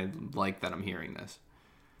nice. And I like that I'm hearing this.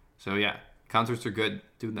 So yeah, concerts are good.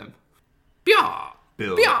 Do them. Bia!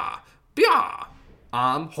 Bill. Bia! Bia!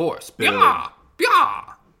 I'm Horse. Bill. Bia!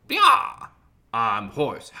 Bia! Bia! I'm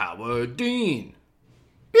Horse Howard Dean.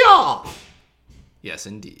 Bia! Yes,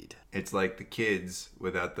 indeed. It's like the kids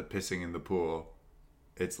without the pissing in the pool.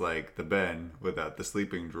 It's like the Ben without the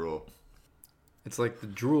sleeping drool. It's like the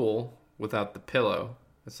drool without the pillow.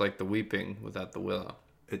 It's like the weeping without the willow.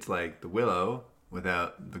 It's like the willow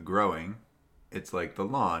without the growing. It's like the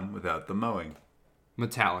lawn without the mowing.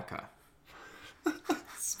 Metallica.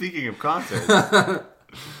 Speaking of concerts,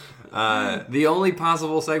 The only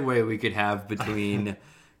possible segue we could have between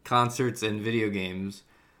concerts and video games.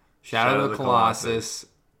 Shadow of the Colossus.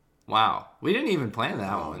 Wow. We didn't even plan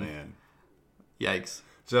that oh one. man. Yikes.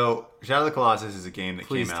 So Shadow of the Colossus is a game that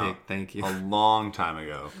Please came out thank you. a long time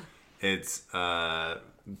ago. It's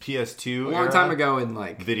PS2 A long era time ago in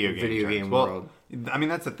like video game terms. world. Well, I mean,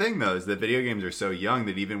 that's the thing though, is that video games are so young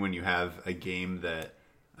that even when you have a game that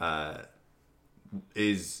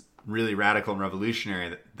is really radical and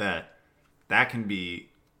revolutionary, that can be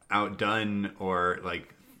outdone or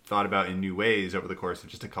like thought about in new ways over the course of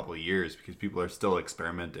just a couple of years because people are still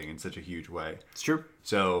experimenting in such a huge way. It's true.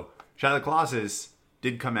 So Shadow of the Colossus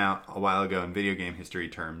did come out a while ago in video game history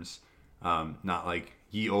terms, not like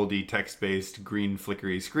ye olde text-based green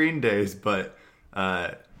flickery screen days, but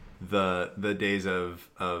the days of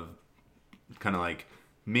kind of like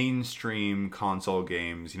mainstream console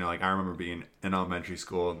games. You know, like I remember being in elementary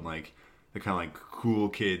school and like the kind of like cool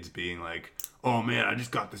kids being like, "Oh man, I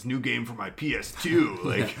just got this new game for my PS2,"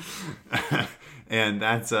 like, and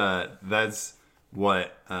that's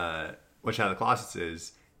what Shadow of the Colossus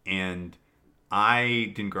is. And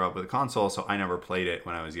I didn't grow up with a console, so I never played it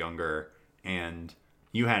when I was younger, and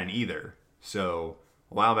you hadn't either. So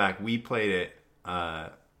a while back, we played it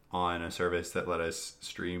on a service that let us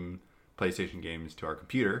stream PlayStation games to our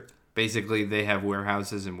computer. Basically, they have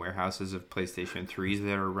warehouses and warehouses of PlayStation 3s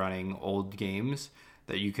that are running old games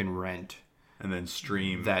that you can rent. And then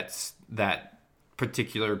stream. That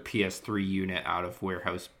particular PS3 unit out of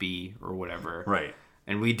Warehouse B or whatever. Right.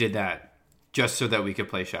 And we did that just so that we could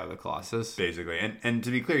play Shadow of the Colossus. Basically. And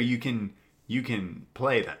to be clear, you can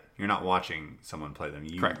play them. You're not watching someone play them.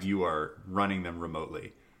 Correct. You are running them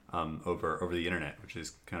remotely over the internet, which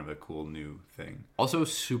is kind of a cool new thing. Also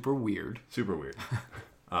super weird. Super weird.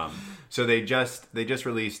 So they just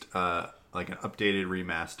released like an updated,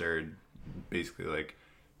 remastered, basically like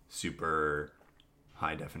super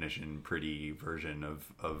high definition, pretty version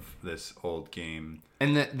of this old game.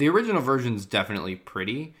 And the original version's definitely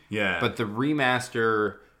pretty. Yeah. But the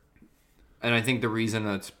remaster, and I think the reason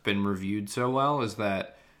that's been reviewed so well is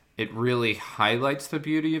that it really highlights the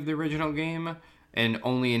beauty of the original game and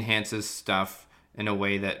only enhances stuff in a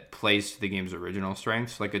way that plays to the game's original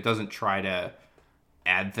strengths. Like, it doesn't try to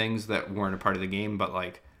add things that weren't a part of the game, but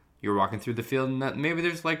like you're walking through the field and that maybe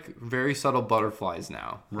there's like very subtle butterflies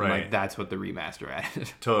now. Right. And, like, that's what the remaster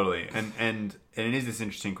added. Totally. And it is this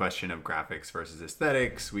interesting question of graphics versus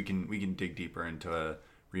aesthetics. We can dig deeper into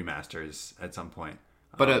remasters at some point.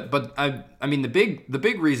 But I mean the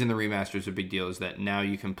big reason the remaster is a big deal is that now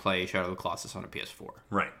you can play Shadow of the Colossus on a PS4.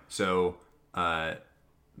 Right. So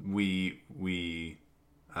we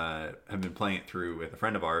have been playing it through with a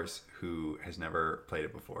friend of ours who has never played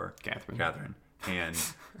it before, Catherine. And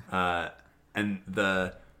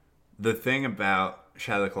the thing about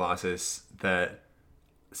Shadow of the Colossus that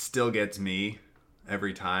still gets me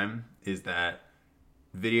every time is that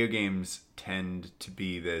video games tend to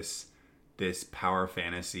be this power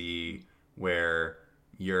fantasy where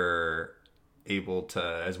you're able to,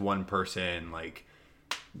 as one person, like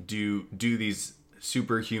do these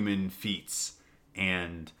superhuman feats.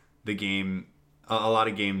 And the game, a lot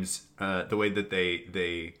of games, the way that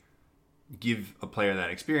they give a player that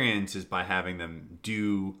experience is by having them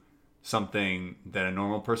do something that a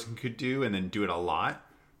normal person could do and then do it a lot,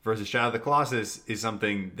 versus Shadow of the Colossus is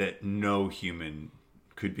something that no human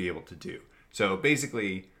could be able to do. So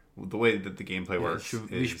basically, the way that the gameplay works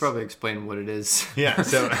we should probably explain what it is. Yeah,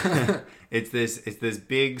 so it's this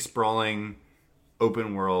big sprawling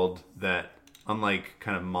open world that, unlike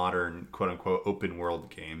kind of modern quote unquote open world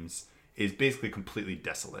games, is basically completely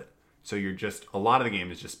desolate. So a lot of the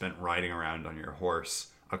game is just spent riding around on your horse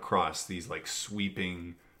across these like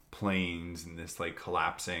sweeping plains and this like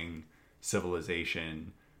collapsing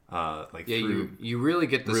civilization. You really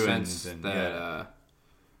get the sense and, that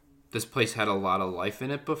this place had a lot of life in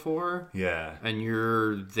it before. Yeah. And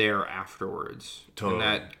you're there afterwards. Totally.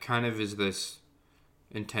 And that kind of is this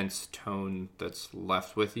intense tone that's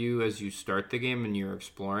left with you as you start the game and you're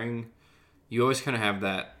exploring. You always kind of have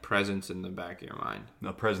that presence in the back of your mind.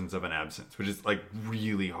 The presence of an absence, which is like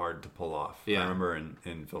really hard to pull off. Yeah. I remember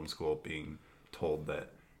in film school being told that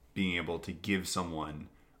being able to give someone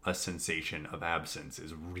a sensation of absence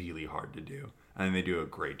is really hard to do. And they do a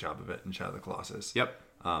great job of it in Shadow of the Colossus. Yep.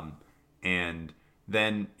 And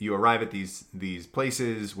then you arrive at these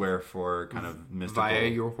places where, for kind of mystical... Via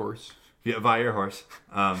your horse. Yeah, via your horse.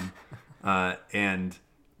 And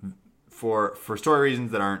for story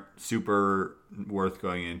reasons that aren't super worth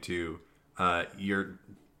going into, you're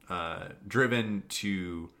driven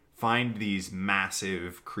to find these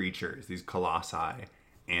massive creatures, these colossi,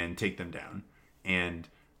 and take them down. And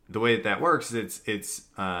the way that works is it's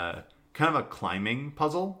kind of a climbing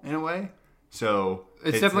puzzle in a way. So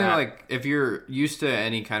it's definitely like if you're used to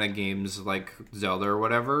any kind of games like Zelda or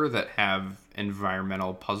whatever that have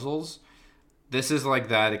environmental puzzles, this is like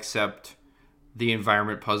that, except the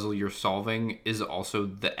environment puzzle you're solving is also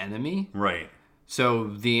the enemy. Right. So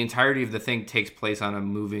the entirety of the thing takes place on a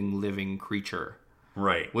moving, living creature.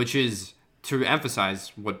 Right. Which is, to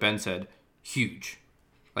emphasize what Ben said, huge.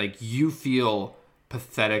 Like, you feel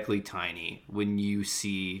pathetically tiny when you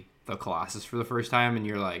see the Colossus for the first time, and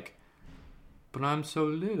you're like, but I'm so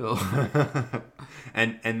little.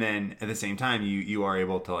 and then at the same time, you are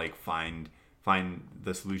able to like find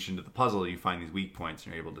the solution to the puzzle. You find these weak points,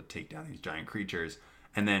 and you're able to take down these giant creatures.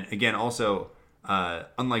 And then again, also,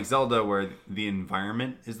 unlike Zelda, where the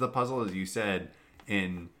environment is the puzzle, as you said,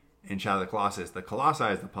 in Shadow of the Colossi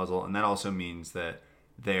is the puzzle, and that also means that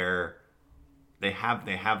they have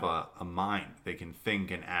a mind. They can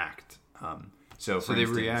think and act. So they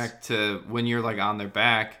react to when you're like on their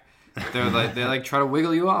back. They try to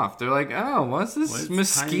wiggle you off. They're like, oh, what's this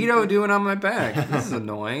mosquito doing on my back? This is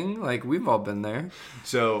annoying. Like, we've all been there.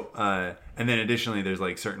 So, and then additionally, there's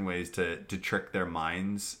like certain ways to trick their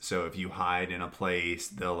minds. So if you hide in a place,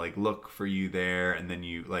 they'll like look for you there, and then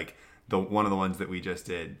you like one of the ones that we just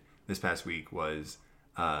did this past week was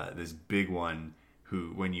this big one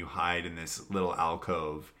who, when you hide in this little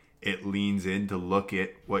alcove, it leans in to look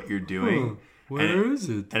at what you're doing. Where is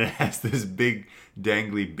it? And it has this big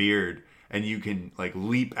dangly beard, and you can like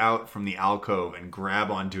leap out from the alcove and grab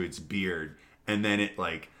onto its beard, and then it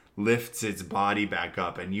like lifts its body back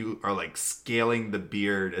up, and you are like scaling the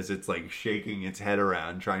beard as it's like shaking its head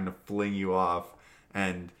around, trying to fling you off.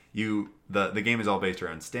 And the game is all based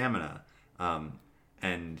around stamina,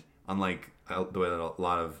 and unlike the way that a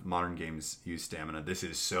lot of modern games use stamina, this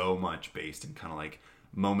is so much based in kind of like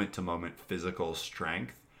moment to moment physical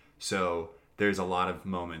strength. So there's a lot of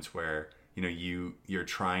moments where you're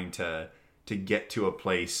trying to get to a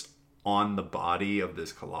place on the body of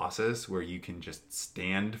this Colossus where you can just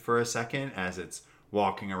stand for a second as it's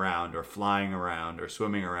walking around or flying around or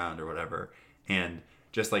swimming around or whatever, and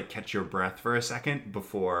just like catch your breath for a second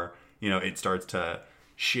before it starts to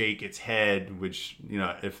shake its head, which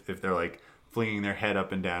if they're like flinging their head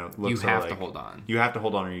up and down, it looks you have like to hold on. You have to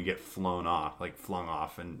hold on, or you get flung off,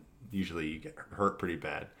 and usually you get hurt pretty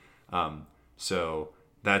bad. So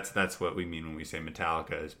that's what we mean when we say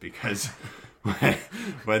Metallica, is because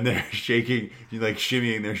when they're shaking, like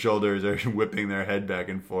shimmying their shoulders or whipping their head back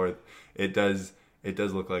and forth, it does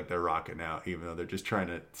look like they're rocking out, even though they're just trying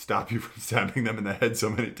to stop you from stabbing them in the head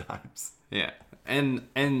so many times. Yeah, and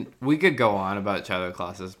we could go on about Shadow of the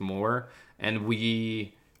Colossus more, and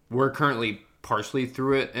we're currently partially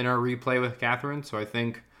through it in our replay with Catherine, so I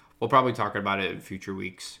think we'll probably talk about it in future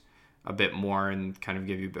weeks a bit more and kind of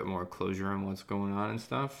give you a bit more closure on what's going on and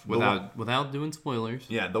stuff without doing spoilers.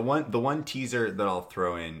 Yeah, the one teaser that I'll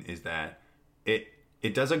throw in is that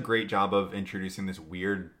it does a great job of introducing this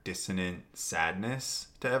weird dissonant sadness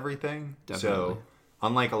to everything. Definitely. So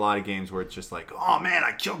unlike a lot of games where it's just like, oh man,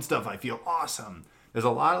 I killed stuff, I feel awesome. There's a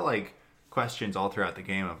lot of like questions all throughout the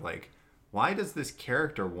game of like, why does this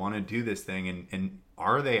character want to do this thing, and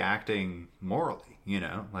are they acting morally?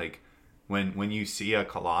 Like when you see a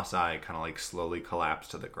colossi kind of like slowly collapse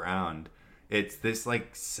to the ground, it's this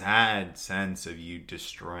like sad sense of you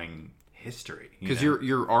destroying history. Because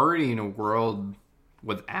you're already in a world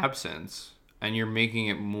with absence, and you're making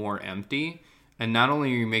it more empty. And not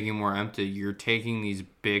only are you making it more empty, you're taking these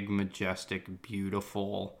big, majestic,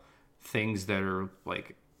 beautiful things that are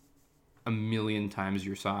like a million times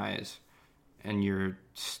your size, and you're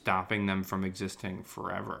stopping them from existing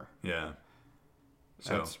forever. Yeah.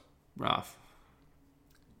 So that's rough.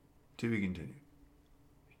 To be continued.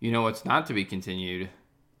 You know what's not to be continued?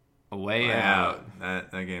 A Way Out.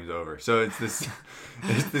 That game's over. So it's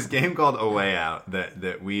this game called A Way Out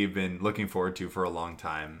that we've been looking forward to for a long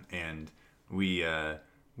time, and we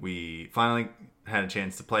finally had a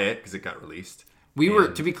chance to play it because it got released.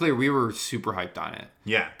 To be clear, we were super hyped on it.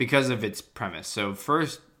 Yeah. Because of its premise. So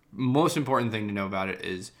first, most important thing to know about it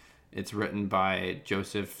is it's written by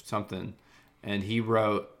Joseph something, and he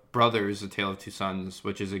wrote Brothers: A Tale of Two Sons,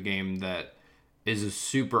 which is a game that is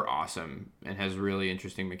super awesome and has really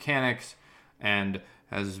interesting mechanics and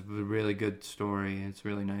has a really good story. It's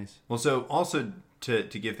really nice. Well, so also to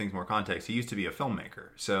give things more context, he used to be a filmmaker.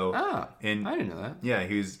 So I didn't know that. Yeah,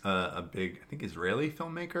 he was a big, I think, Israeli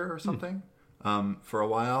filmmaker or something. for a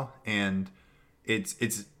while, and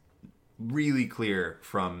it's really clear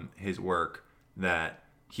from his work that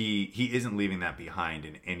he isn't leaving that behind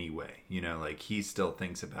in any way. You know, like he still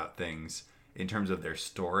thinks about things in terms of their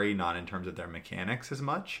story, not in terms of their mechanics as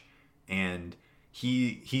much. And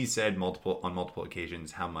he said on multiple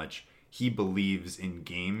occasions how much he believes in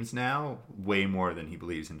games now way more than he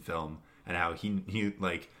believes in film, and how he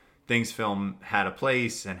like thinks film had a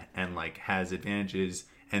place and like has advantages,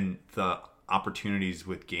 and the opportunities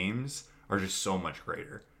with games are just so much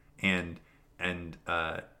greater. And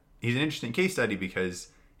he's an interesting case study because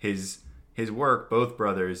his work, both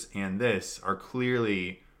brothers and this, are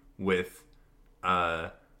clearly with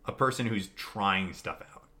a person who's trying stuff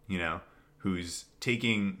out, you know, who's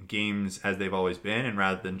taking games as they've always been, and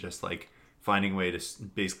rather than just like finding a way to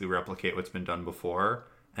basically replicate what's been done before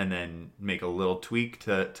and then make a little tweak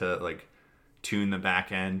to like tune the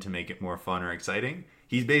back end to make it more fun or exciting,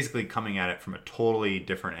 he's basically coming at it from a totally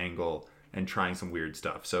different angle and trying some weird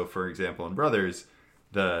stuff. So for example, in Brothers,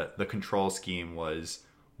 the control scheme was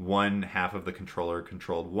one half of the controller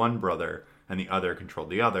controlled one brother and the other controlled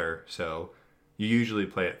the other. So you usually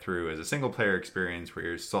play it through as a single player experience where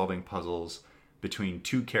you're solving puzzles between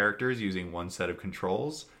two characters using one set of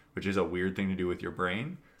controls, which is a weird thing to do with your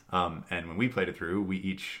brain. And when we played it through, we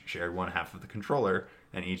each shared one half of the controller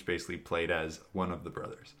and each basically played as one of the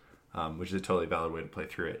brothers, which is a totally valid way to play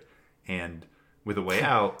through it. And with A Way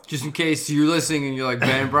Out, just in case you're listening and you're like,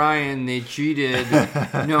 Ben and Brian, they cheated.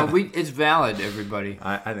 No, it's valid, everybody.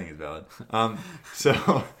 I think it's valid.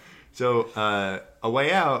 So A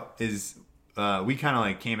Way Out is, we kind of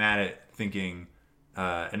like came at it thinking,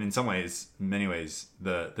 and in some ways, many ways,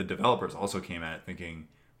 the developers also came at it thinking,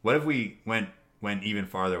 what if we went even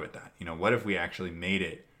farther with that? You know, what if we actually made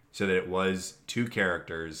it so that it was two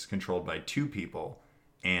characters controlled by two people,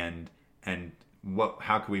 and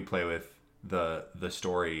how could we play with the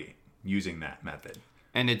story using that method?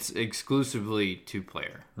 And it's exclusively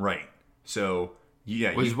 2-player. Right. So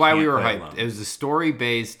yeah, which is why we were hyped. It was a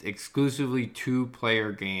story-based, exclusively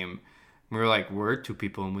 2-player game. We were like, we're 2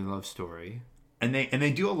 people and we love story. And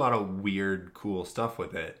they do a lot of weird, cool stuff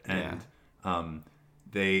with it. And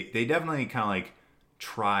they definitely kind of like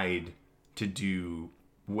tried to do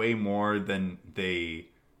way more than they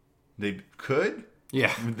could.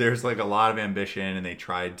 Yeah. There's like a lot of ambition, and they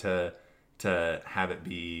tried to have it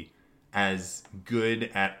be as good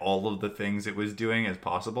at all of the things it was doing as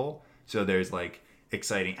possible. So there's like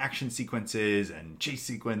exciting action sequences and chase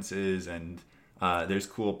sequences, and there's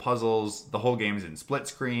cool puzzles. The whole game is in split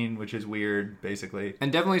screen, which is weird, basically.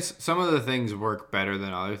 And definitely some of the things work better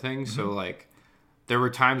than other things. Mm-hmm. So like there were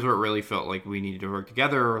times where it really felt like we needed to work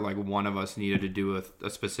together, or like one of us needed to do a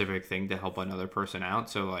specific thing to help another person out.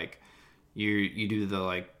 So like you do the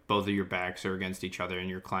like both of your backs are against each other and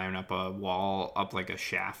you're climbing up a wall, up like a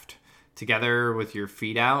shaft together with your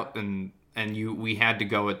feet out, and we had to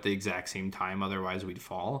go at the exact same time, otherwise we'd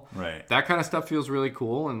fall. Right. That kind of stuff feels really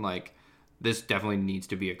cool, and like this definitely needs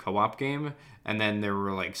to be a co-op game. And then there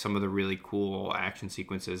were like some of the really cool action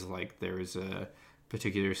sequences, like there was a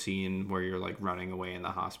particular scene where you're like running away in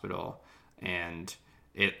the hospital, and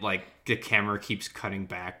it like the camera keeps cutting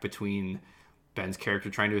back between Ben's character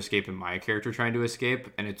trying to escape and my character trying to escape,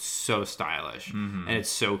 and it's so stylish. Mm-hmm. And it's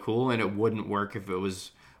so cool, and it wouldn't work if it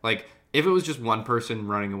was just one person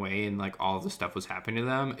running away and like all of the stuff was happening to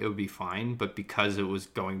them, it would be fine. But because it was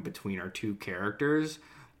going between our 2 characters,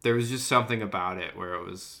 there was just something about it where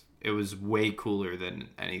it was way cooler than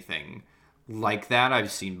anything like that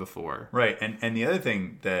I've seen before. Right. And the other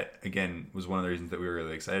thing that, again, was one of the reasons that we were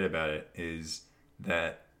really excited about it is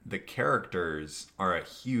that the characters are a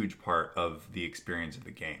huge part of the experience of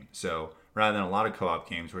the game. So rather than a lot of co-op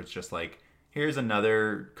games where it's just like, here's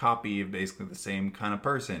another copy of basically the same kind of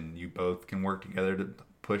person, you both can work together to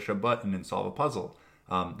push a button and solve a puzzle.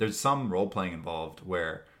 There's some role-playing involved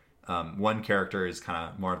where one character is kind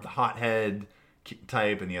of more of the hothead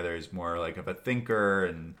type, and the other is more like of a thinker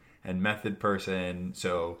and method person.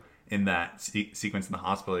 So in that sequence in the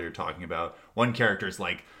hospital you're talking about, one character is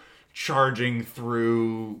like charging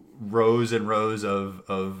through rows and rows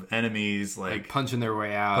of enemies, like punching their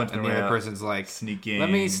way out, and the other person's like sneaking. Let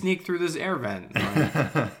me sneak through this air vent.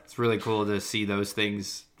 Like, it's really cool to see those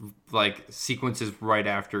things, like sequences right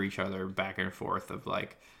after each other, back and forth of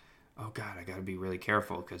like, oh god, I gotta be really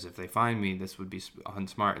careful because if they find me, this would be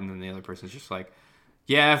unsmart. And then the other person's just like,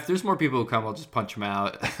 yeah, if there's more people who come, I'll just punch them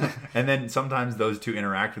out. And then sometimes those two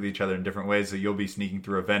interact with each other in different ways. So you'll be sneaking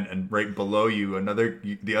through a vent, and right below you,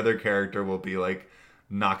 the other character will be like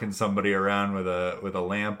knocking somebody around with a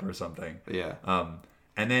lamp or something. Yeah.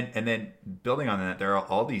 And then building on that, there are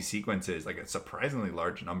all these sequences, like a surprisingly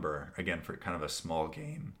large number, again for kind of a small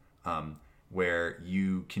game, where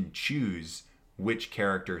you can choose which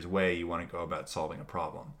character's way you want to go about solving a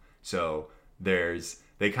problem. So they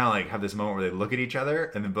kind of like have this moment where they look at each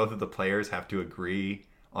other, and then both of the players have to agree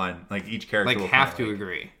on, like, each character Like, will have kinda, to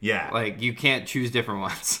agree. Yeah. Like, you can't choose different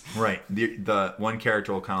ones. Right. The one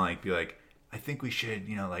character will kind of like be like, I think we should,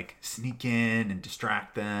 like sneak in and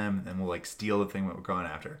distract them, and we'll like steal the thing that we're going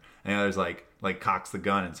after. And the other's like cocks the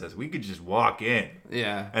gun and says, we could just walk in.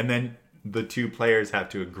 Yeah. And then the two players have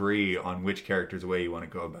to agree on which character's way you want to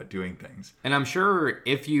go about doing things. And I'm sure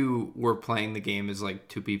if you were playing the game as like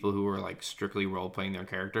two people who were like strictly role playing their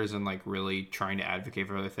characters and like really trying to advocate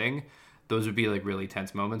for their thing, those would be like really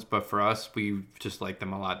tense moments. But for us, we just liked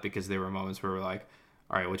them a lot because they were moments where we're like,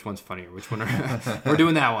 all right, which one's funnier? Which one we're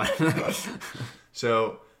doing that one.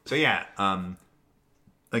 So yeah.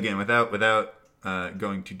 Again, without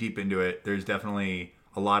going too deep into it, there's definitely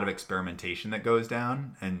a lot of experimentation that goes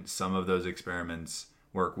down, and some of those experiments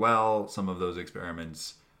work well, some of those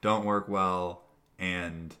experiments don't work well,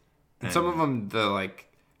 and some of them,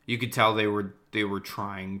 you could tell they were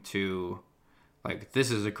trying to, like,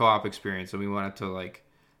 this is a co-op experience, and we wanted to like,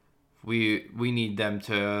 we need them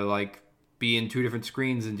to like be in two different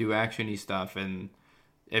screens and do action-y stuff, and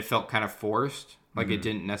it felt kind of forced. Like, it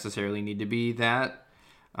didn't necessarily need to be that.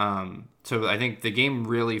 So I think the game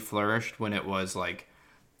really flourished when it was like,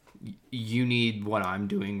 you need what I'm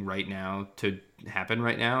doing right now to happen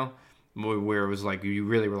right now, where it was like you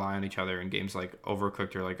really rely on each other in games like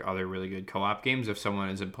Overcooked or like other really good co-op games. If someone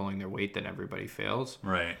isn't pulling their weight, then everybody fails.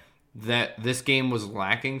 Right. That this game was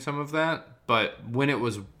lacking some of that, but when it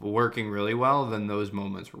was working really well, then those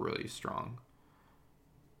moments were really strong.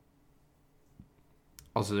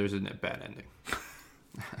 Also, there's a bad ending.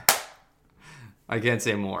 I can't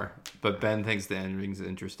say more, but Ben thinks the ending's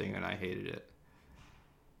interesting, and I hated it.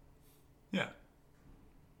 Yeah.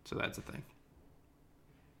 So that's a thing.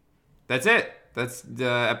 That's it. That's the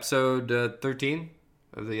episode 13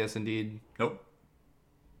 of the Yes Indeed. Nope.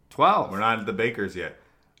 12. We're not at the bakers yet.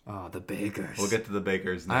 Oh, the bakers. We'll get to the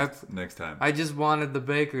bakers next time. I just wanted the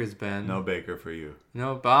bakers, Ben. No baker for you.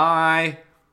 No, bye.